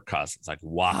Carr, Kirk Cousins. Like,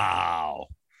 wow.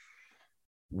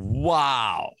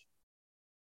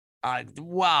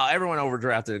 Everyone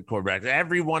overdrafted a quarterback.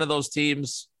 Every one of those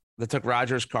teams that took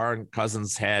Rodgers, Carr, and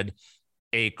Cousins had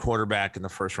a quarterback in the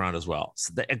first round as well.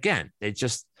 So they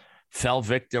just fell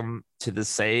victim to the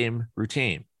same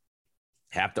routine.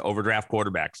 Have to overdraft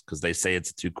quarterbacks because they say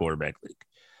it's a 2 quarterback league.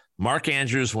 Mark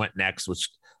Andrews went next, which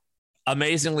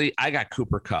amazingly, I got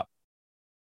Cooper Kupp,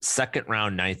 2nd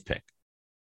round, 9th pick.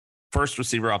 First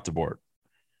receiver off the board.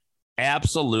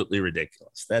 Absolutely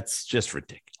ridiculous. That's just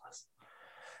ridiculous.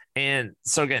 And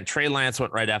so again, Trey Lance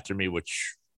went right after me,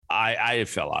 which I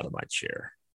fell out of my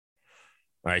chair.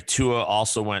 All right.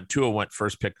 Tua went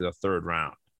first pick of the 3rd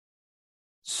round.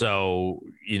 So,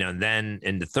 then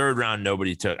in the 3rd round,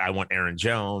 I went Aaron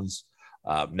Jones.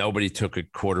 Nobody took a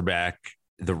quarterback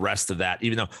the rest of that,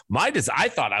 even though I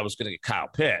thought I was going to get Kyle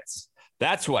Pitts.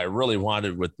 That's who I really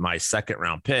wanted with my 2nd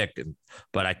round pick.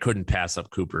 But I couldn't pass up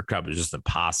Cooper Kupp. It was just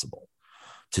impossible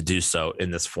to do so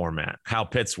in this format. Kyle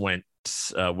Pitts went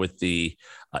with it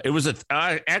was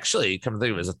actually, come to think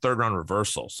of it, was a 3rd round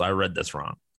reversal. So I read this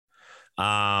wrong.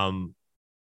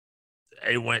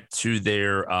 It went to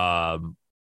their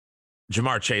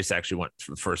Jamar Chase actually went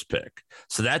for the first pick.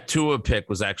 So that Tua pick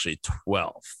was actually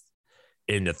 12th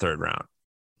in the 3rd round.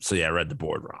 So yeah, I read the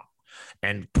board wrong.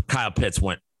 And Kyle Pitts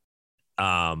went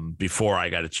before I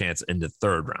got a chance in the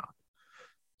 3rd round.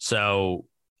 So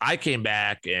I came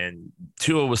back and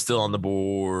Tua was still on the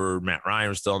board. Matt Ryan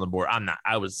was still on the board.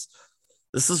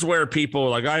 This is where people are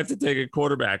like, I have to take a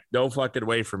quarterback. No fucking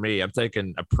way for me. I'm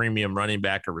taking a premium running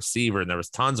back or receiver. And there was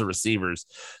tons of receivers.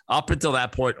 Up until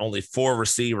that point, only 4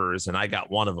 receivers. And I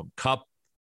got one of them. Kupp,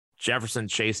 Jefferson,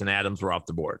 Chase, and Adams were off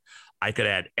the board. I could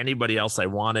add anybody else I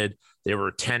wanted. There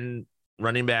were 10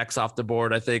 running backs off the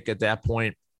board, I think, at that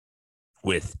point,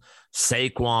 with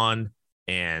Saquon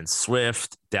and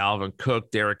Swift, Dalvin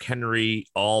Cook, Derrick Henry,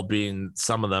 all being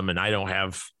some of them. And I don't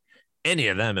have any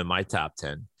of them in my top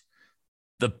 10.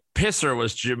 The pisser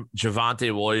was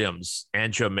Javonte Williams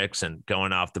and Joe Mixon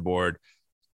going off the board.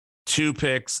 3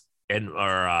 picks and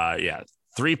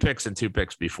 2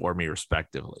 picks before me,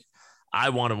 respectively. I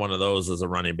wanted one of those as a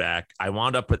running back. I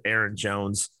wound up with Aaron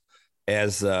Jones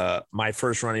as my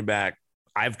first running back.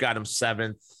 I've got him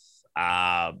 7th.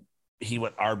 He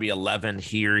went RB11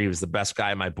 here. He was the best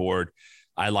guy on my board.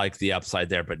 I like the upside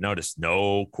there, but notice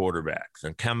no quarterbacks.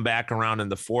 And come back around in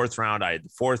the 4th round, I had the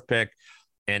 4th pick.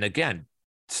 And again,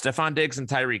 Stephon Diggs and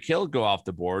Tyreek Hill go off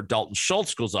the board. Dalton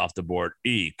Schultz goes off the board.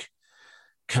 Eek.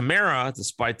 Kamara,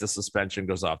 despite the suspension,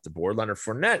 goes off the board. Leonard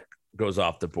Fournette goes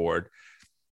off the board.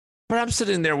 But I'm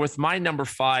sitting there with my number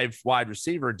 5 wide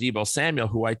receiver, Deebo Samuel,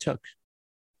 who I took,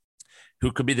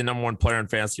 who could be the number 1 player in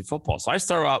fantasy football. So I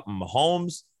start out with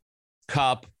Mahomes,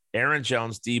 Kupp, Aaron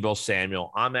Jones, Deebo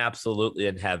Samuel. I'm absolutely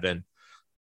in heaven.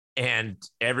 And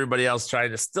everybody else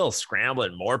trying to still scramble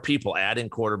and more people adding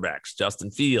quarterbacks.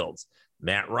 Justin Fields,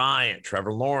 Matt Ryan,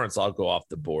 Trevor Lawrence, I'll go off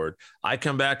the board. I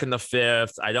come back in the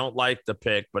 5th. I don't like the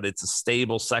pick, but it's a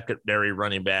stable secondary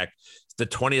running back. It's the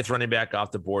 20th running back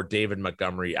off the board, David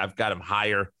Montgomery. I've got him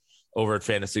higher over at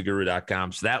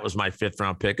fantasyguru.com. So that was my 5th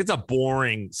round pick. It's a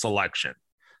boring selection,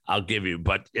 I'll give you,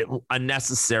 but a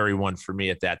necessary one for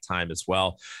me at that time as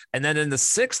well. And then in the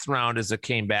 6th round, as it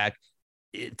came back,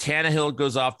 Tannehill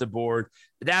goes off the board.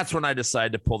 That's when I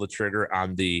decided to pull the trigger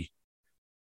on the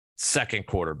 2nd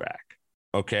quarterback.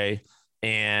 Okay.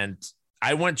 And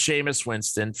I went Jameis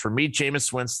Winston. For me,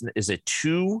 Jameis Winston is a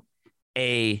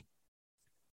 2A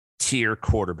tier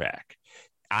quarterback.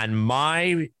 On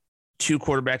my 2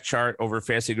 quarterback chart over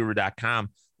fantasyguru.com,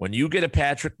 when you get a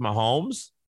Patrick Mahomes,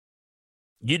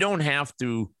 you don't have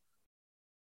to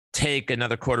take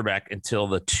another quarterback until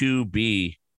the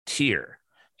 2B tier.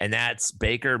 And that's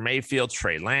Baker Mayfield,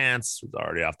 Trey Lance, who's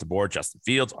already off the board, Justin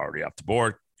Fields, already off the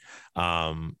board,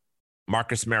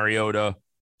 Marcus Mariota,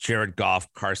 Jared Goff,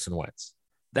 Carson Wentz.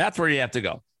 That's where you have to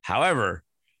go. However,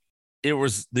 it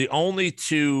was the only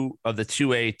 2 of the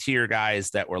 2A tier guys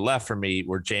that were left for me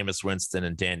were Jameis Winston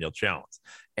and Daniel Jones.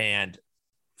 And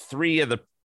 3 of the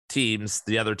teams,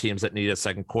 the other teams that need a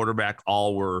second quarterback,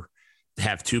 all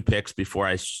have 2 picks before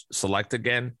I select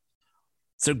again.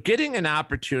 So getting an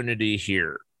opportunity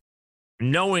here,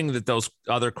 knowing that those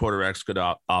other quarterbacks could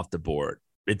off the board,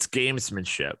 it's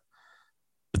gamesmanship.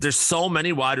 But there's so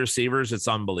many wide receivers, it's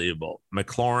unbelievable.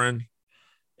 McLaurin,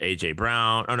 A.J.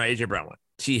 Brown. Oh, no, A.J. Brown went.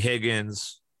 T.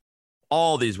 Higgins,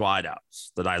 all these wideouts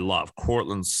that I love.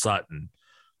 Cortland Sutton,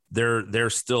 they're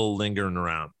still lingering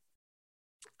around.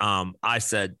 I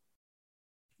said,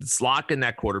 let's lock in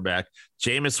that quarterback.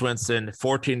 Jameis Winston,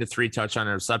 14-3 touchdown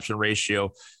interception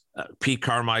ratio. Pete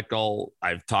Carmichael,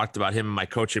 I've talked about him in my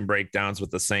coaching breakdowns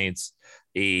with the Saints.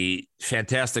 A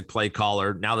fantastic play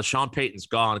caller. Now that Sean Payton's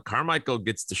gone, Carmichael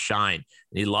gets to shine,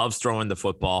 and he loves throwing the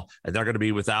football, and they're going to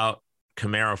be without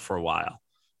Kamara for a while.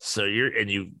 So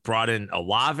you brought in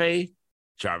Olave,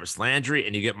 Jarvis Landry,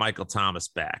 and you get Michael Thomas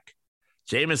back.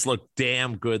 Jameis looked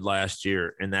damn good last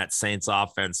year in that Saints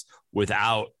offense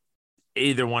without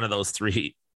either one of those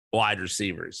 3 wide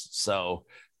receivers. So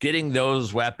getting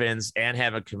those weapons and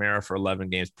having Kamara for 11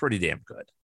 games, pretty damn good.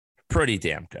 Pretty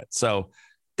damn good. So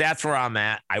that's where I'm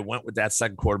at. I went with that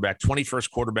second quarterback,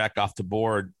 21st quarterback off the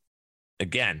board.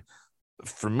 Again,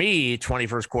 for me,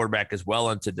 21st quarterback is well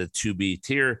into the 2B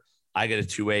tier. I get a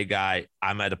 2A guy.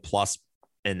 I'm at a plus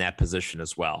in that position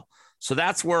as well. So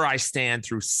that's where I stand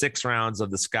through 6 rounds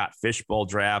of the Scott Fishbowl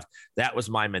draft. That was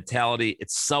my mentality.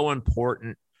 It's so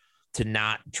important to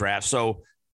not draft. So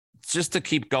just to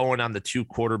keep going on the 2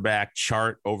 quarterback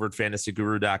chart over at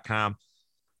fantasyguru.com.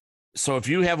 So if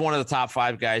you have one of the top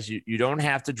 5 guys, you don't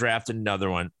have to draft another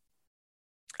one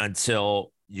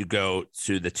until you go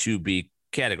to the 2B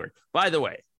category. By the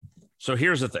way, so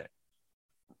here's the thing.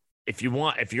 If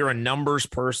you're a numbers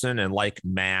person and like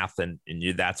math and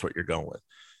that's what you're going with,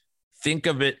 think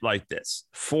of it like this: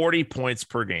 40 points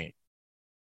per game.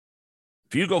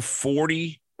 If you go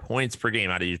 40 points per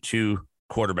game out of your 2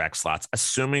 quarterback slots,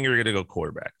 assuming you're going to go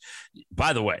quarterback,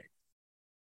 by the way,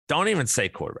 don't even say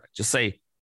quarterback, just say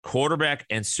quarterback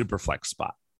and SuperFLEX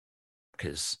spot,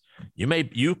 because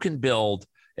you can build,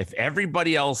 if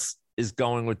everybody else is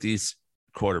going with these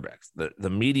quarterbacks, the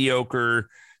mediocre,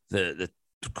 the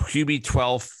QB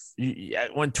 12,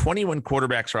 when 21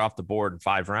 quarterbacks are off the board in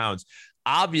 5 rounds,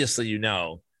 obviously you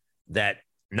know that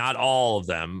not all of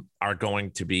them are going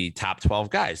to be top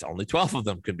 12 guys. Only 12 of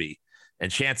them could be.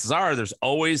 And chances are there's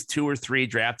always 2 or 3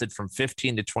 drafted from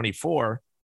 15 to 24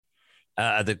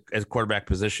 at the quarterback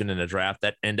position in a draft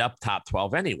that end up top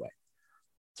 12 anyway.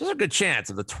 So there's a good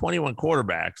chance of the 21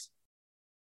 quarterbacks,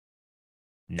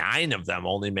 9 of them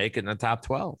only make it in the top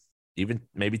 12, even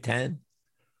maybe 10.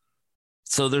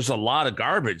 So there's a lot of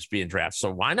garbage being drafted.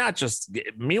 So why not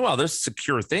meanwhile, there's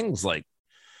secure things like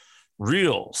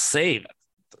real safe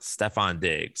Stephon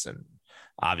Diggs and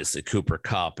Obviously, Cooper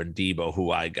Kupp and Debo,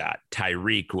 who I got.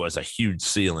 Tyreek was a huge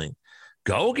ceiling.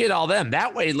 Go get all them.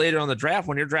 That way, later on the draft,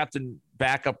 when you're drafting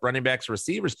backup running backs,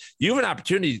 receivers, you have an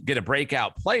opportunity to get a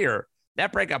breakout player.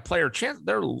 That breakout player chance,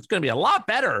 they're going to be a lot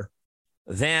better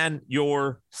than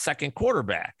your second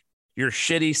quarterback, your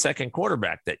shitty second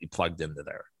quarterback that you plugged into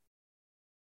there.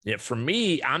 Yeah, for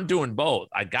me, I'm doing both.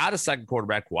 I got a second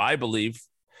quarterback who I believe,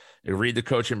 you read the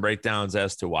coaching breakdowns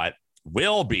as to why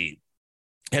will be,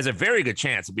 has a very good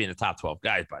chance of being a top 12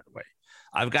 guy, by the way.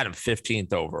 I've got him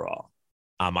 15th overall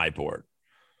on my board.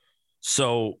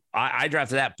 So I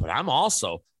drafted that, but I'm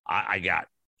also, I got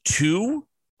 2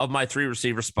 of my 3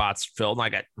 receiver spots filled, and I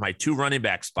got my 2 running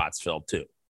back spots filled too.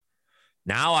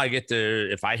 Now I get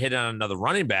to, if I hit on another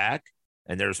running back,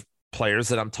 and there's players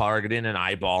that I'm targeting and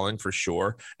eyeballing for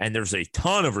sure, and there's a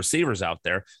ton of receivers out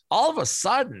there, all of a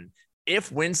sudden,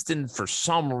 if Winston for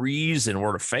some reason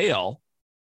were to fail,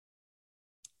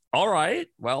 all right,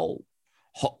 well,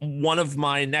 one of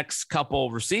my next couple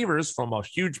receivers from a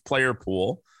huge player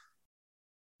pool,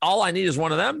 all I need is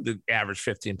one of them to average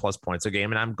 15 plus points a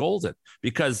game, and I'm golden,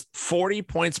 because 40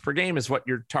 points per game is what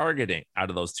you're targeting out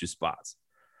of those 2 spots.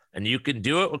 And you can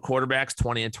do it with quarterbacks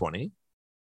 20 and 20.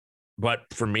 But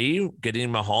for me, getting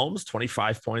Mahomes,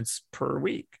 25 points per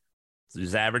week. So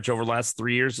his average over the last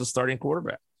 3 years as starting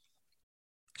quarterback.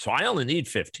 So I only need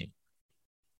 15.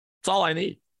 That's all I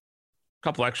need. A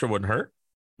couple extra wouldn't hurt.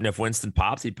 And if Winston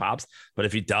pops, he pops. But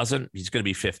if he doesn't, he's going to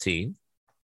be 15.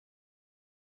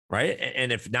 Right?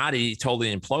 And if not, he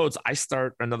totally implodes. I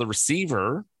start another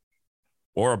receiver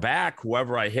or a back,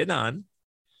 whoever I hit on,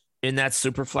 in that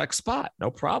super flex spot.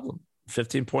 No problem.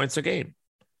 15 points a game.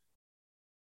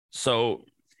 So,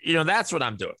 that's what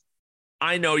I'm doing.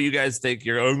 I know you guys think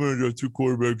I'm going to have 2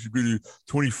 quarterbacks, you're going to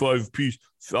 25 apiece.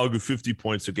 I'll get 50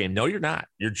 points a game. No, you're not.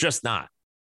 You're just not.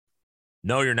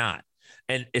 No, you're not.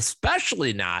 And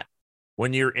especially not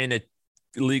when you're in a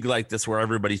league like this where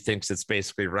everybody thinks it's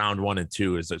basically round 1 and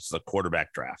 2 is it's the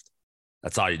quarterback draft.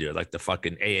 That's all you do, like the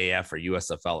fucking AAF or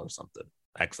USFL or something,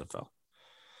 XFL.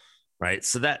 Right?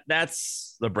 So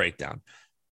that's the breakdown.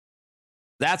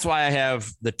 That's why I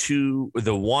have the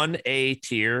 1A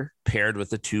tier paired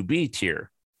with the 2B tier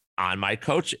on my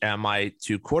coach and my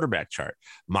 2 quarterback chart.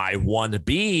 My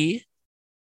 1B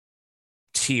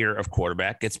tier of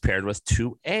quarterback gets paired with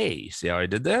 2A. See how I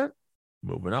did that?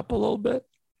 Moving up a little bit.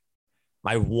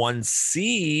 My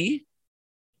 1C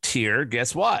tier,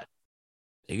 guess what?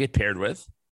 They get paired with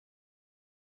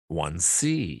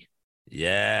 1C.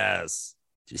 Yes.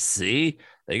 Do you see?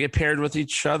 They get paired with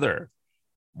each other.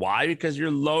 Why? Because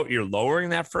you're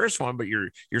lowering that first one, but you're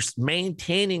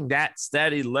maintaining that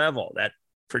steady level, that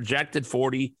projected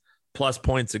 40 plus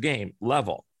points a game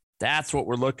level. That's what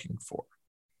we're looking for.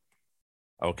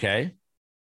 Okay.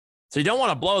 So you don't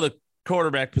want to blow the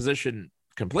quarterback position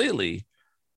completely,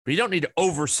 but you don't need to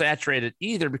oversaturate it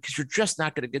either, because you're just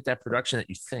not going to get that production that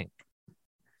you think.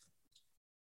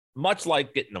 Much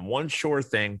like getting the one sure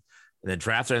thing and then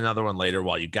drafting another one later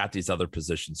while you got these other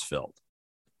positions filled.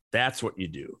 That's what you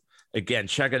do. Again,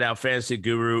 check it out.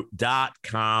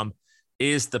 FantasyGuru.com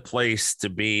is the place to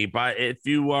be. But if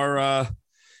you are,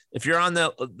 if you're on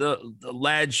the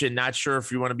ledge and not sure if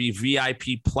you want to be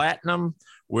VIP Platinum,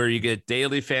 where you get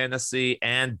daily fantasy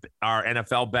and our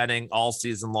NFL betting all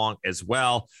season long as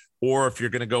well, or if you're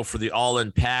going to go for the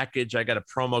all-in package, I got a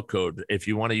promo code. If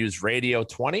you want to use Radio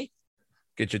 20,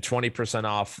 get you 20%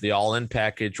 off the all-in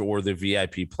package or the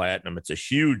VIP Platinum. It's a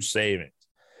huge savings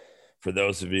for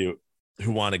those of you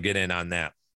who want to get in on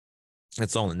that.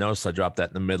 It's only notice I dropped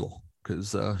that in the middle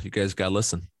because you guys got to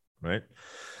listen, right?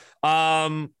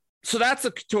 So that's the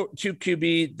 2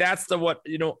 QB. That's the what,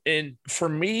 and for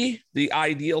me, the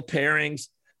ideal pairings,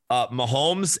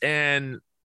 Mahomes and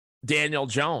Daniel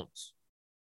Jones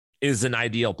is an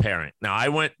ideal pairing. Now,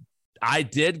 I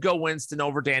did go Winston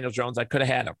over Daniel Jones. I could have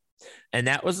had him. And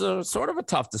that was a sort of a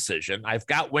tough decision. I've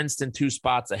got Winston 2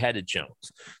 spots ahead of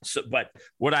Jones. So, but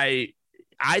what I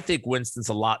think Winston's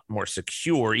a lot more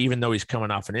secure, even though he's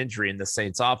coming off an injury in the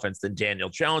Saints offense, than Daniel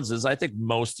Jones is. I think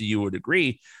most of you would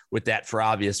agree with that for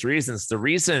obvious reasons. The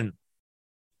reason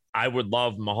I would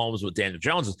love Mahomes with Daniel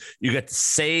Jones is you get the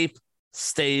safe,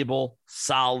 stable,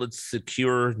 solid,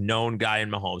 secure, known guy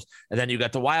in Mahomes. And then you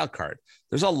got the wild card.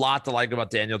 There's a lot to like about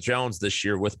Daniel Jones this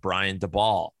year with Brian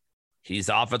DeBall. He's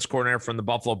offense coordinator from the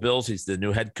Buffalo Bills. He's the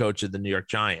new head coach of the New York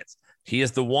Giants. He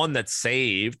is the one that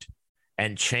saved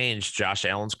and changed Josh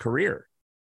Allen's career.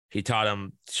 He taught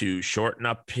him to shorten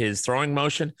up his throwing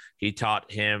motion. He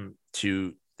taught him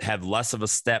to have less of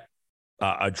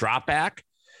a drop back.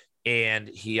 And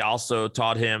he also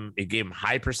taught him, it gave him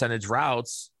high percentage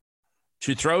routes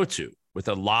to throw to. with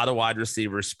a lot of wide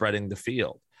receivers spreading the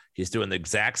field. He's doing the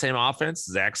exact same offense,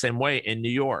 exact same way in New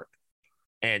York.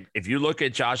 And if you look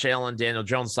at Josh Allen and Daniel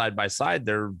Jones side by side,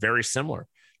 they're very similar.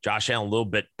 Josh Allen a little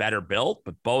bit better built,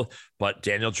 but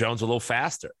Daniel Jones a little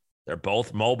faster. They're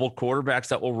both mobile quarterbacks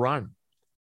that will run.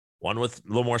 One with a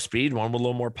little more speed, one with a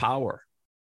little more power.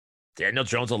 Daniel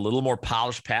Jones a little more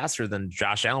polished passer than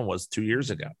Josh Allen was 2 years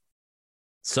ago.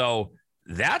 So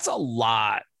that's a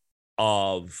lot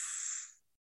of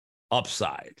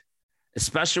upside,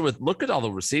 especially with, look at all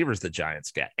the receivers the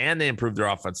Giants got, and they improved their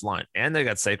offensive line, and they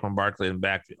got Saquon Barkley in the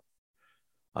backfield.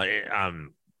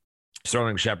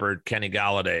 Sterling Shepard, Kenny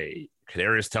Galladay,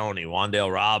 Kadarius Toney,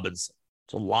 Wan'Dale Robinson.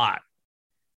 It's a lot.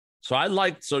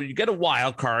 So you get a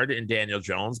wild card in Daniel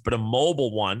Jones, but a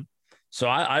mobile one. So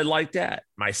I like that.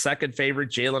 My second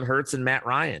favorite, Jalen Hurts and Matt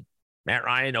Ryan. Matt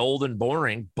Ryan, old and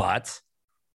boring, but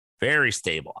very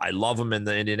stable. I love him in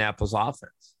the Indianapolis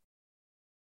offense.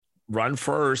 Run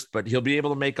first, but he'll be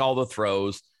able to make all the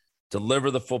throws,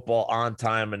 deliver the football on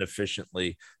time and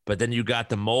efficiently. But then you got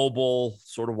the mobile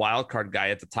sort of wild card guy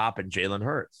at the top in Jalen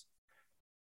Hurts.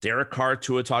 Derek Carr,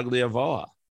 Tua Tagovailoa.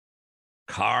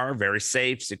 Carr, very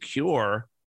safe, secure.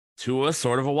 Tua,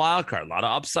 sort of a wild card. A lot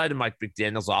of upside in Mike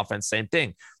McDaniel's offense. Same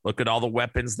thing. Look at all the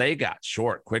weapons they got.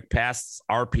 Short, quick passes,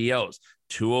 RPOs.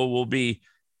 Tua will be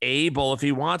able, if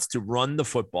he wants to, run the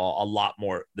football a lot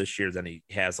more this year than he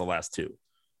has the last two.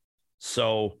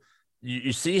 So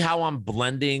you see how I'm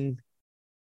blending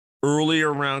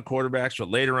earlier round quarterbacks or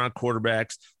later round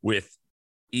quarterbacks with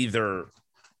either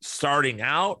starting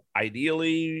out,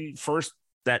 ideally first,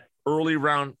 that early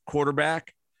round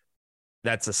quarterback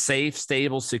that's a safe,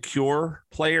 stable, secure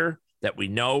player that we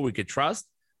know we could trust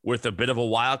with a bit of a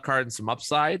wild card and some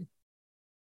upside.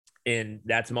 And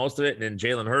that's most of it. And then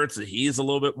Jalen Hurts, he's a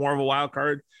little bit more of a wild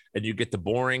card. And you get the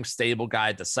boring, stable guy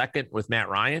at the second with Matt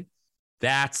Ryan.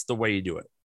 That's the way you do it.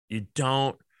 You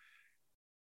don't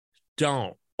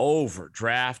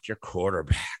overdraft your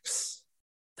quarterbacks.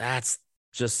 That's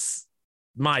just,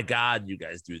 my God, you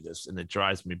guys do this, and it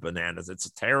drives me bananas. It's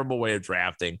a terrible way of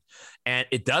drafting, and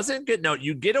it doesn't get, no,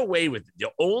 you get away with it. The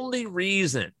only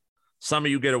reason some of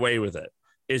you get away with it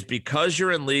is because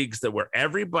you're in leagues that where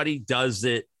everybody does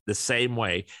it the same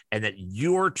way, and that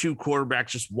your two quarterbacks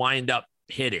just wind up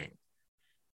hitting,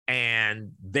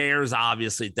 and theirs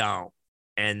obviously don't.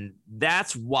 And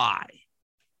that's why.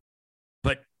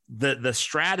 But the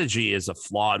strategy is a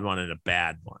flawed one and a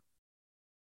bad one.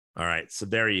 All right, so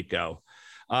there you go.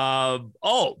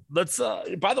 Let's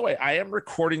by the way, I am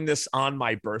recording this on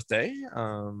my birthday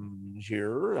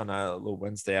here on a little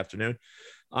Wednesday afternoon.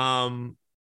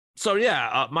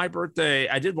 My birthday,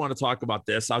 I did want to talk about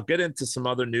this. I'll get into some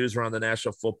other news around the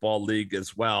National Football League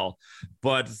as well,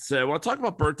 but I want to talk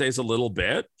about birthdays a little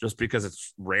bit, just because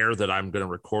it's rare that I'm going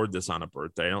to record this on a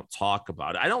birthday. I don't talk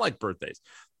about it. I don't like birthdays.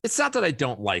 It's not that I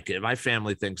don't like it. My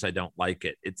family thinks I don't like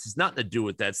it. It's nothing to do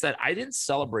with that. It's that I didn't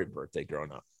celebrate birthday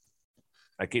growing up.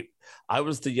 I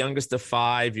was the youngest of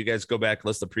five. You guys go back and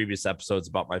listen to previous episodes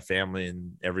about my family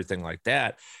and everything like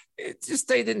that. It just,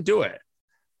 they didn't do it.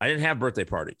 I didn't have birthday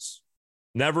parties.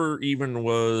 Never even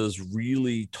was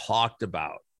really talked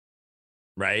about.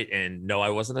 Right. And no, I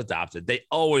wasn't adopted. They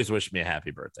always wished me a happy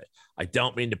birthday. I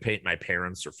don't mean to paint my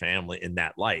parents or family in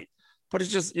that light, but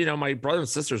it's just, my brothers and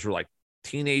sisters were like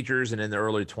teenagers and in their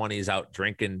early 20s out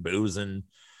drinking, boozing,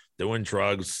 doing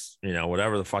drugs,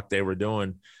 whatever the fuck they were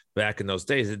doing back in those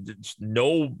days.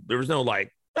 There was no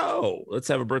like, oh, let's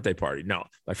have a birthday party. No,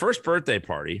 my first birthday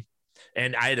party,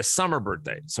 and I had a summer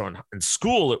birthday. So in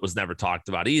school, it was never talked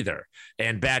about either.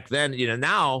 And back then,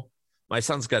 now my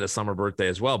son's got a summer birthday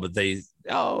as well, but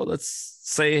let's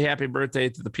say happy birthday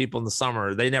to the people in the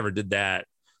summer. They never did that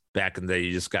back in the day.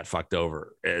 You just got fucked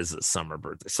over as a summer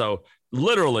birthday. So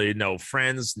literally no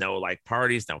friends, no like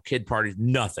parties, no kid parties,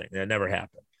 nothing. That never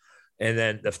happened. And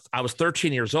then I was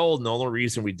 13 years old. And the only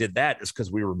reason we did that is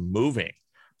because we were moving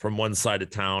from one side of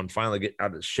town, finally get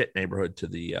out of the shit neighborhood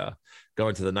to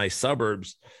going to the nice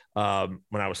suburbs when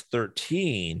I was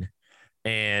 13.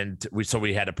 And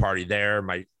we had a party there.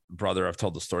 My brother, I've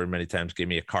told the story many times, gave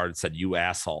me a card that said, "You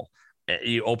asshole."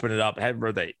 You open it up, happy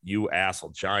birthday, "You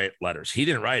asshole," giant letters. He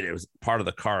didn't write it. It was part of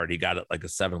the card. He got it like a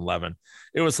 7-Eleven.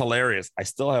 It was hilarious. I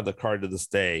still have the card to this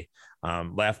day.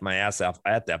 Laughed my ass off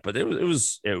at that, but it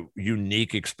was a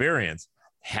unique experience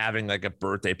having like a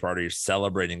birthday party,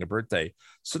 celebrating a birthday.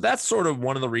 So that's sort of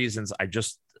one of the reasons I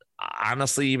just,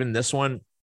 honestly, even this one,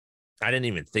 I didn't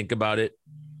even think about it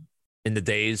in the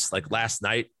days. Like last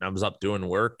night, I was up doing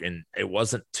work, and it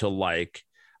wasn't till like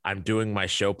I'm doing my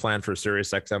show plan for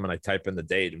SiriusXM, and I type in the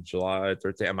date of July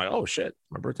 13th. I'm like, oh shit,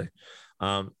 my birthday.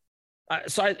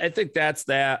 So I think that's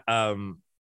that.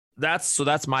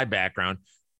 that's my background.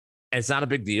 It's not a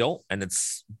big deal. And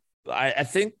I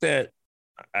think that,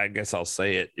 I guess I'll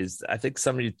say it, is I think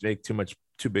some of you make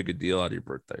too big a deal out of your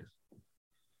birthday.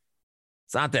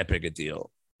 It's not that big a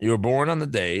deal. You were born on the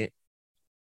day.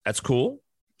 That's cool.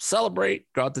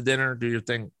 Celebrate, go out to dinner, do your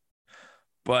thing.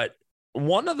 But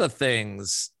one of the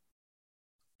things,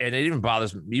 and it even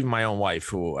bothers me, even my own wife,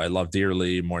 who I love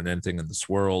dearly more than anything in this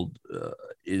world,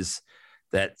 is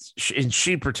that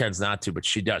she pretends not to, but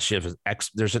she does.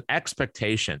 There's an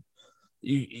expectation.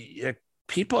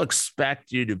 People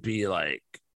expect you to be like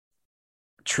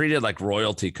treated like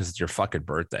royalty because it's your fucking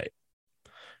birthday.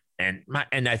 And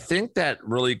I think that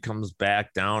really comes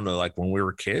back down to like when we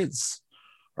were kids,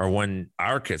 or when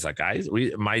our kids, like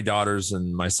my daughters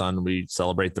and my son, we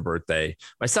celebrate the birthday.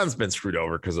 My son's been screwed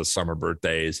over because of summer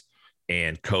birthdays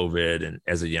and COVID and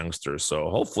as a youngster. So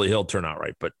hopefully he'll turn out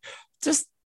right. But just,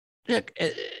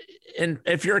 and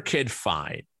if you're a kid,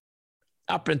 fine.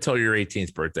 Up until your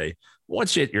 18th birthday.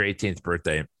 Once you hit your 18th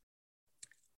birthday,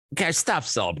 guys, stop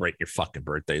celebrating your fucking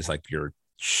birthdays like you're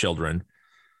children.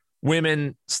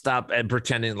 Women, stop and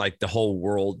pretending like the whole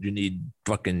world, you need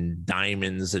fucking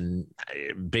diamonds and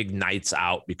big nights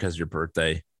out because of your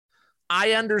birthday.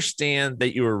 I understand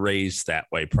that you were raised that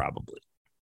way probably,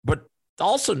 but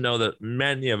also know that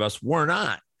many of us were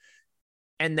not.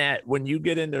 And that when you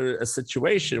get into a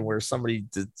situation where somebody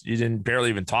you didn't barely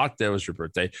even talk to, it was your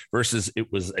birthday versus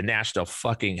it was a national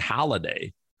fucking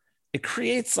holiday, it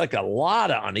creates like a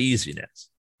lot of uneasiness.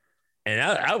 And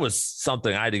that was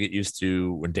something I had to get used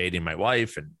to when dating my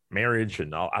wife and marriage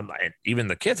and all. And even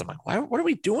the kids, I'm like, what are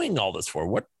we doing all this for?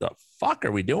 What the fuck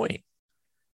are we doing?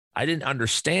 I didn't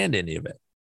understand any of it.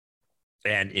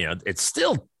 And, it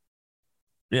still,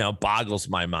 boggles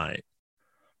my mind.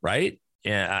 Right.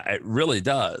 Yeah, it really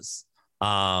does.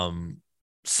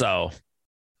 So,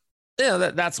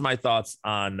 that's my thoughts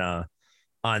on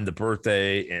the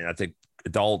birthday. And I think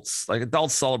adults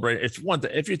celebrate. It's one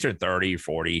thing if you turn 30,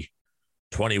 40,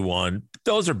 21,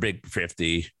 those are big.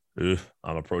 50. I'm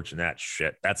approaching that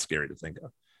shit. That's scary to think of.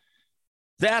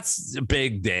 That's a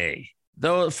big day.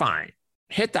 Though, fine.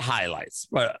 Hit the highlights.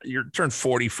 But you turn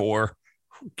 44.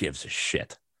 Who gives a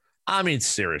shit? I mean,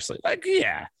 seriously. Like,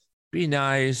 yeah, be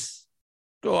nice.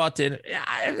 Go out to,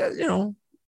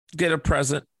 get a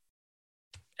present.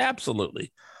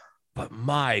 Absolutely. But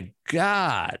my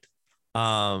God,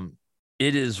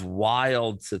 it is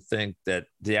wild to think that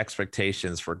the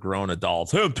expectations for grown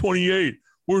adults, hey, I'm 28.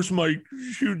 Where's my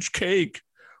huge cake?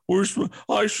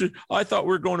 I thought we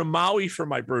were going to Maui for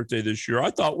my birthday this year.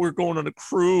 I thought we were going on a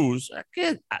cruise.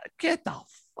 Get the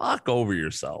fuck over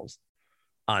yourselves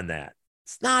on that.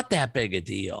 It's not that big a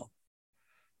deal.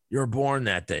 You were born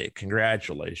that day.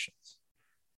 Congratulations.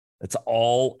 That's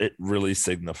all it really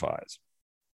signifies.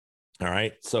 All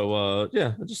right. So,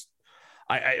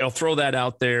 I'll throw that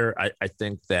out there. I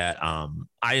think that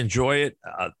I enjoy it.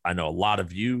 I know a lot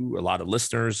of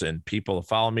listeners and people that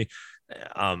follow me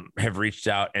have reached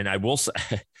out. And I will say,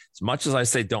 as much as I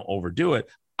say don't overdo it,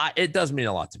 it does mean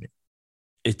a lot to me.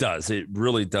 It does. It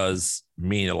really does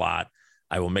mean a lot.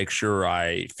 I will make sure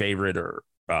I favorite or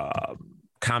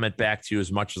comment back to you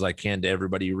as much as I can to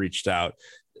everybody who reached out.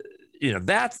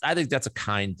 I think that's a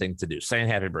kind thing to do. Saying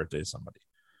happy birthday to somebody.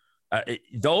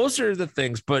 Those are the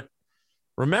things, but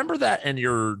remember that in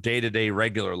your day-to-day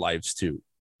regular lives too.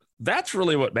 That's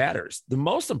really what matters. The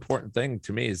most important thing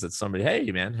to me is that somebody, hey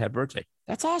man, happy birthday.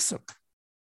 That's awesome.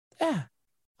 Yeah.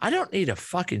 I don't need a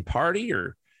fucking party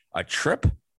or a trip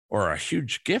or a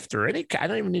huge gift or I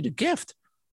don't even need a gift.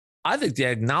 I think the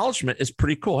acknowledgement is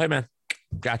pretty cool. Hey man,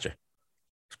 gotcha.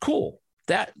 It's cool.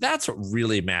 That's what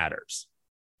really matters.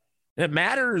 And it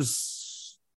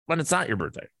matters when it's not your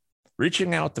birthday.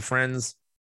 Reaching out to friends,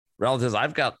 relatives.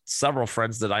 I've got several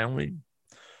friends that I only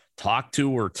talk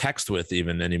to or text with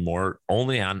even anymore,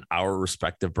 only on our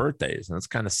respective birthdays. And it's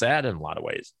kind of sad in a lot of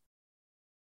ways.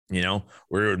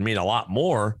 Where it would mean a lot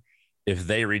more if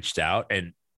they reached out,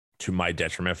 and to my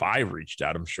detriment, if I reached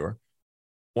out, I'm sure,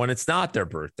 when it's not their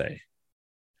birthday,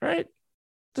 right?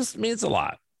 This means a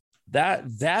lot.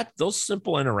 Those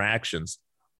simple interactions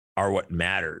are what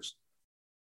matters.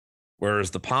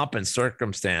 Whereas the pomp and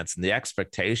circumstance and the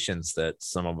expectations that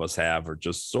some of us have are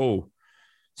just so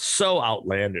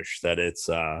outlandish that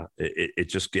it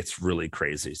just gets really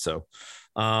crazy. So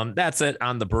that's it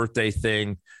on the birthday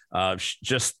thing.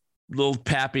 Just little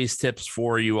Pappy's tips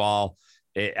for you all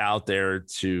out there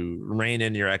to rein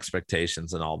in your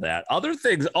expectations and all that. Other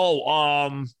things.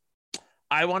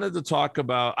 I want to talk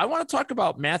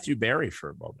about Matthew Berry for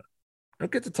a moment. I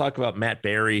don't get to talk about Matt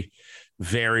Berry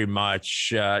very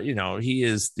much. He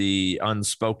is the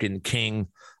unspoken king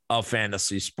of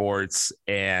fantasy sports.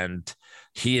 And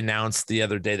he announced the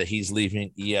other day that he's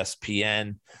leaving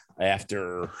ESPN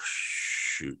after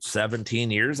 17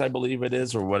 years, I believe it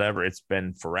is, or whatever. It's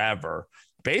been forever.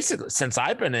 Basically, since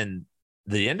I've been in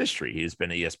the industry, he's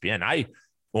been at ESPN.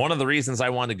 One of the reasons I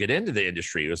wanted to get into the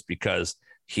industry was because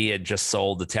he had just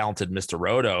sold the talented Mr.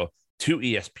 Roto to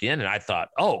ESPN. And I thought,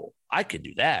 oh, I could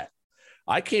do that.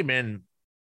 I came in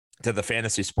to the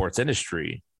fantasy sports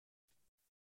industry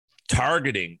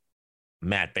targeting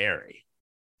Matt Berry.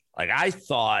 Like, I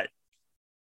thought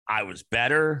I was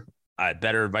better.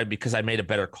 Because I made a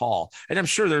better call. And I'm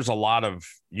sure there's a lot of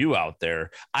you out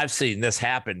there. I've seen this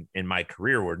happen in my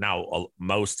career where now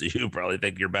most of you probably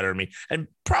think you're better than me. And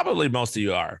probably most of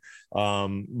you are,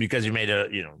 because you made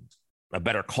a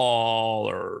better call,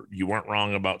 or you weren't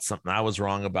wrong about something I was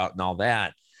wrong about and all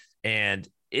that. And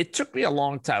it took me a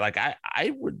long time. Like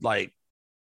I would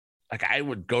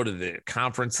go to the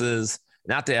conferences,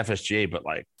 not the FSGA, but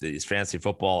like these fantasy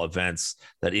football events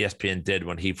that ESPN did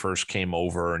when he first came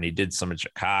over, and he did some in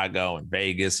Chicago and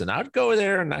Vegas. And I'd go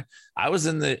there, and I was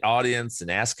in the audience and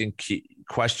asking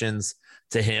questions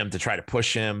to him to try to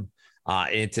push him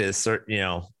into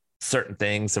certain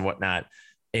things and whatnot.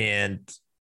 And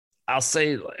I'll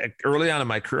say, like, early on in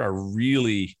my career, I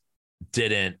really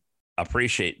didn't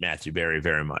appreciate Matthew Berry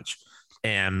very much.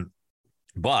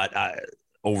 But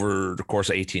over the course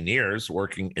of 18 years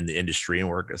working in the industry and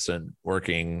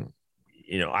working,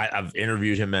 I've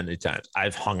interviewed him many times.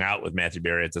 I've hung out with Matthew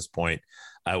Berry at this point.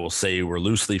 I will say we're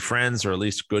loosely friends, or at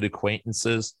least good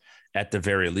acquaintances at the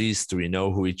very least. We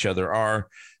know who each other are.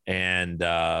 And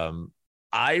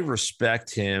I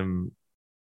respect him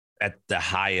at the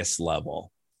highest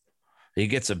level. He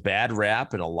gets a bad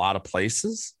rap in a lot of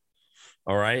places.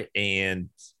 All right.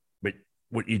 But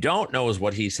what you don't know is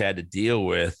what he's had to deal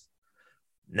with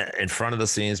in front of the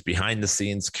scenes, behind the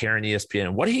scenes, carrying ESPN,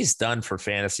 and what he's done for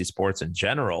fantasy sports in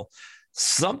general.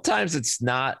 Sometimes it's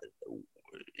not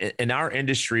in our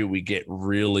industry. We get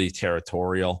really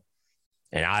territorial.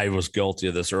 And I was guilty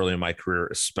of this early in my career,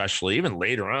 especially even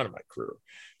later on in my career,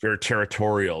 very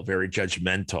territorial, very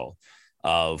judgmental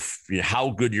of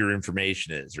how good your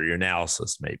information is or your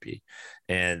analysis may be.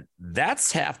 And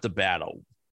that's half the battle.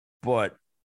 But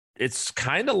it's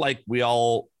kind of like we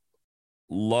all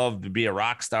love to be a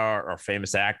rock star or a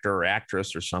famous actor or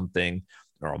actress or something,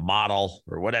 or a model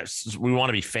or whatever. We want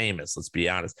to be famous, let's be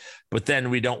honest. But then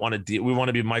we don't want to we want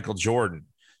to be Michael Jordan.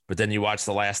 But then you watch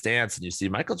The Last Dance and you see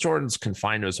Michael Jordan's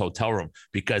confined to his hotel room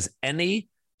because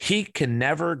he can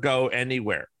never go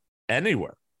anywhere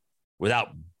without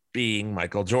being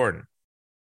Michael Jordan.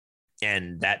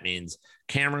 And that means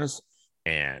cameras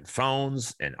and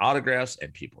phones and autographs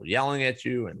and people yelling at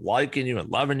you and liking you and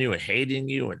loving you and hating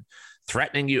you and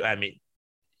threatening you. I mean,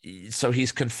 so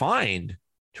he's confined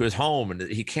to his home and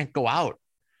he can't go out.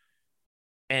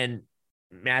 And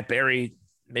Matt Berry,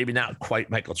 maybe not quite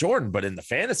Michael Jordan, but in the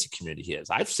fantasy community, he is.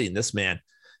 I've seen this man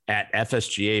at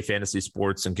FSGA, Fantasy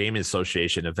Sports and Gaming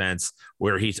Association events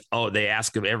where they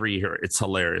ask him every year. It's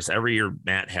hilarious. Every year,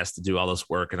 Matt has to do all this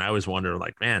work. And I always wonder,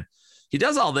 like, man, he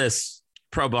does all this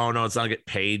pro bono. It's not get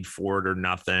paid for it or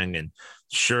nothing. And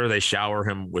sure, they shower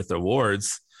him with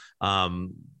awards.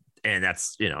 And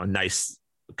that's, a nice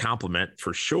compliment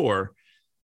for sure.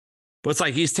 But it's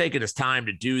like he's taking his time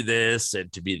to do this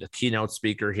and to be the keynote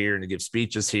speaker here and to give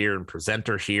speeches here and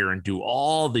presenter here and do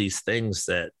all these things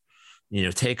that,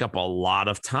 take up a lot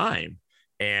of time.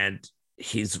 And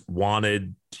he's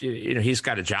wanted, he's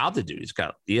got a job to do. He's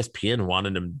got ESPN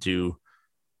wanted him to do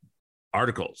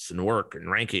articles and work and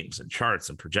rankings and charts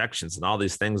and projections and all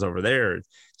these things over there.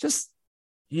 Just,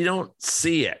 you don't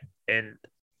see it. And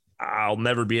I'll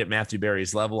never be at Matthew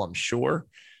Berry's level, I'm sure,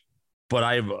 but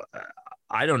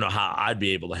I don't know how I'd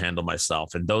be able to handle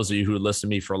myself. And those of you who listen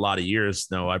to me for a lot of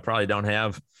years know I probably don't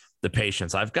have the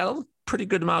patience. I've got a pretty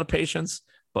good amount of patience,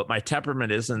 but my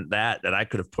temperament isn't that I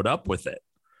could have put up with it.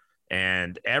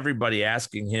 And everybody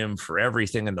asking him for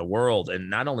everything in the world. And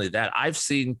not only that, I've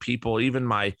seen people, even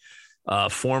my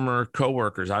former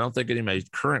coworkers, I don't think any of my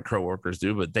current coworkers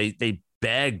do, but they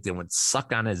begged and would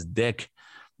suck on his dick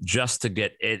just to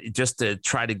get it, just to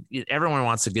try to, everyone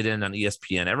wants to get in on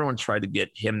ESPN. Everyone tried to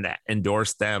get him to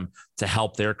endorse them to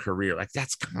help their career. Like,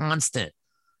 that's constant.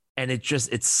 And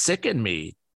it sickened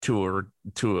me to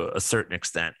a certain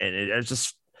extent. And it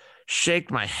just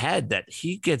shaked my head that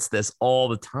he gets this all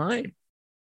the time.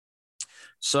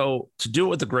 So to do it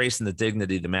with the grace and the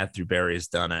dignity that Matthew Berry has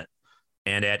done it,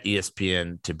 and at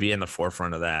ESPN, to be in the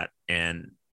forefront of that.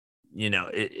 And,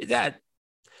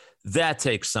 that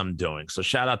takes some doing. So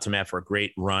shout out to Matt for a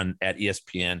great run at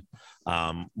ESPN.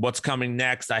 What's coming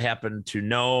next? I happen to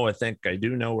know, I think I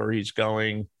do know where he's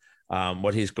going.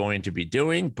 what he's going to be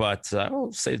doing, but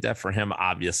I'll save that for him,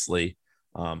 obviously,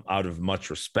 out of much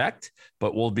respect.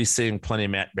 But we'll be seeing plenty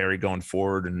of Matt Berry going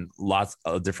forward in lots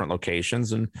of different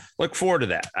locations, and look forward to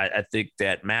that. I think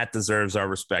that Matt deserves our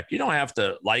respect. You don't have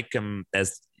to like him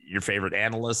as your favorite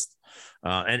analyst,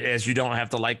 and as you don't have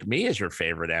to like me as your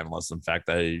favorite analyst. In fact,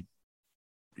 if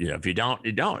you don't,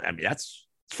 you don't. I mean, that's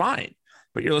fine.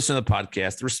 But you're listening to the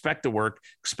podcast. Respect the work,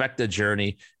 expect the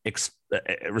journey,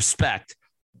 respect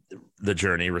the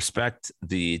journey, respect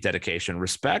the dedication,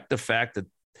 respect the fact that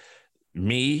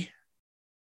me,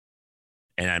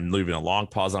 and I'm leaving a long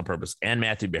pause on purpose, and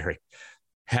Matthew Berry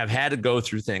have had to go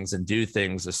through things and do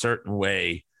things a certain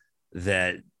way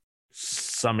that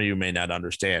some of you may not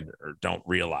understand or don't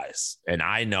realize. And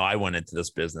I know I went into this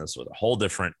business with a whole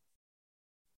different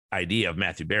idea of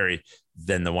Matthew Berry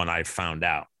than the one I found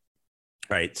out.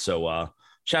 Right. So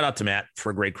shout out to Matt for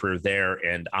a great career there,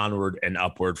 and onward and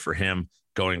upward for him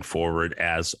going forward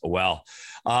as well.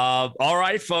 All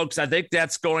right, folks, I think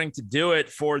that's going to do it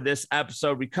for this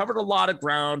episode. We covered a lot of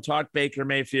ground, talked Baker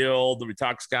Mayfield. We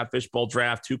talked Scott Fishbowl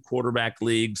draft, 2 quarterback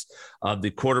leagues,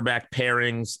 the quarterback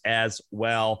pairings as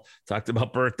well. Talked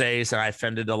about birthdays, and I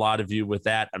offended a lot of you with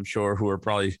that, I'm sure, who are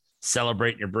probably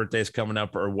celebrating your birthdays coming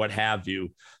up or what have you.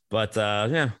 But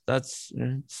that's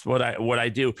what I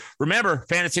do. Remember,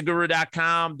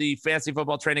 fantasyguru.com, the fantasy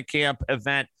football training camp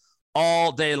event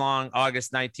all day long,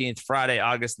 August 19th, Friday,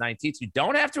 August 19th. You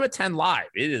don't have to attend live.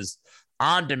 It is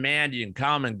on demand. You can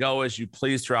come and go as you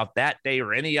please throughout that day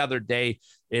or any other day.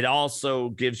 It also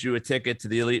gives you a ticket to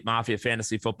the Elite Mafia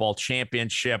Fantasy Football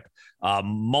Championship,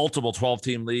 multiple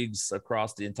 12-team leagues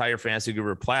across the entire Fantasy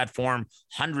Guru platform,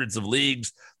 hundreds of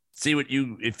leagues. See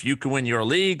if you can win your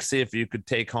league, see if you could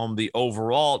take home the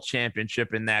overall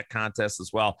championship in that contest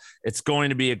as well. It's going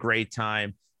to be a great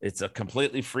time. It's a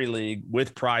completely free league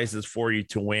with prizes for you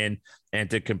to win and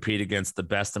to compete against the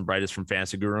best and brightest from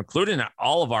Fantasy Guru, including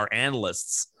all of our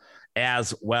analysts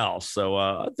as well. So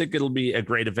I think it'll be a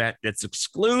great event. It's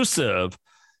exclusive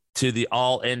to the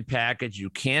all-in package. You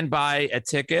can buy a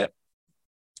ticket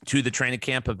to the training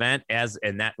camp event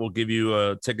and that will give you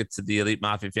a ticket to the Elite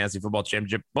Mafia Fantasy Football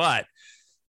Championship, but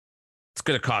it's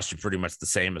going to cost you pretty much the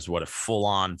same as what a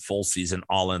full season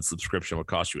all-in subscription would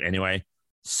cost you anyway.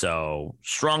 So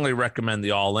strongly recommend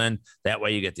the all-in. That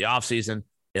way you get the off-season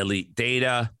elite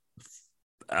data,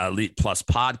 Elite Plus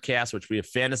podcast, which we have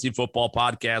fantasy football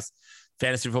podcast,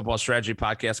 fantasy football strategy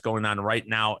podcast going on right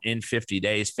now in 50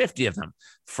 days, 50 of them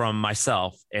from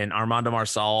myself and Armando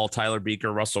Marsal, Tyler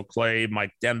Beaker, Russell Clay,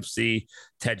 Mike Dempsey,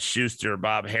 Ted Schuster,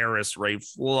 Bob Harris, Ray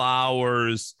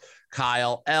Flowers,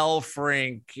 Kyle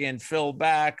Elfrink, and Phil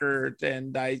Backert.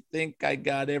 And I think I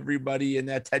got everybody in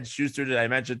that. Ted Schuster, did I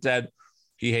mention Ted?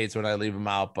 He hates when I leave him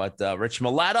out, but Rich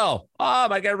Miletto. Oh,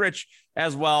 my God, Rich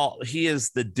as well. He is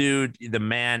the dude, the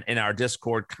man in our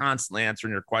Discord, constantly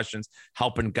answering your questions,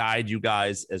 helping guide you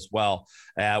guys as well.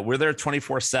 We're there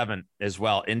 24/7 as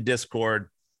well in Discord,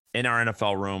 in our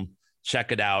NFL room.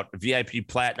 Check it out. VIP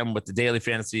Platinum with the daily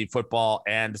fantasy football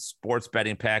and sports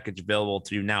betting package available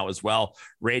to you now as well.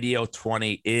 Radio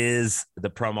 20 is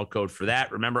the promo code for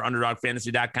that. Remember,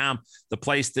 underdogfantasy.com, the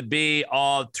place to be.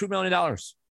 $2 million.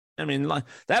 I mean,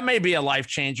 that may be a life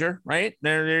changer, right?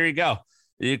 There you go.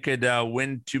 You could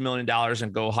win $2 million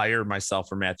and go hire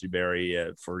myself or Matthew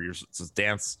Berry for your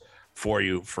dance for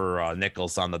you for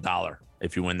nickels on the dollar.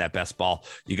 If you win that best ball,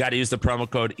 you got to use the promo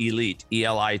code ELITE,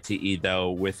 ELITE,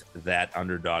 though, with that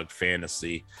underdog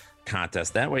fantasy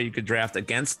contest. That way you could draft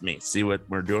against me, see what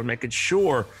we're doing, making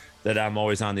sure that I'm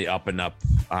always on the up and up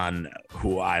on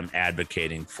who I'm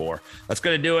advocating for. That's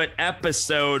going to do it.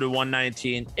 Episode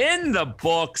 119 in the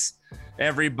books.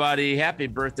 Everybody, happy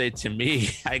birthday to me,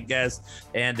 I guess,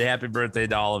 and happy birthday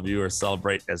to all of you who are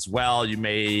celebrating as well. You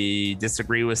may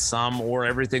disagree with some or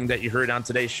everything that you heard on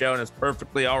today's show, and it's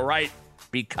perfectly all right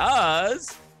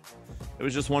because it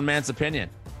was just one man's opinion.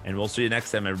 And we'll see you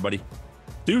next time, everybody.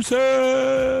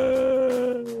 Deuces!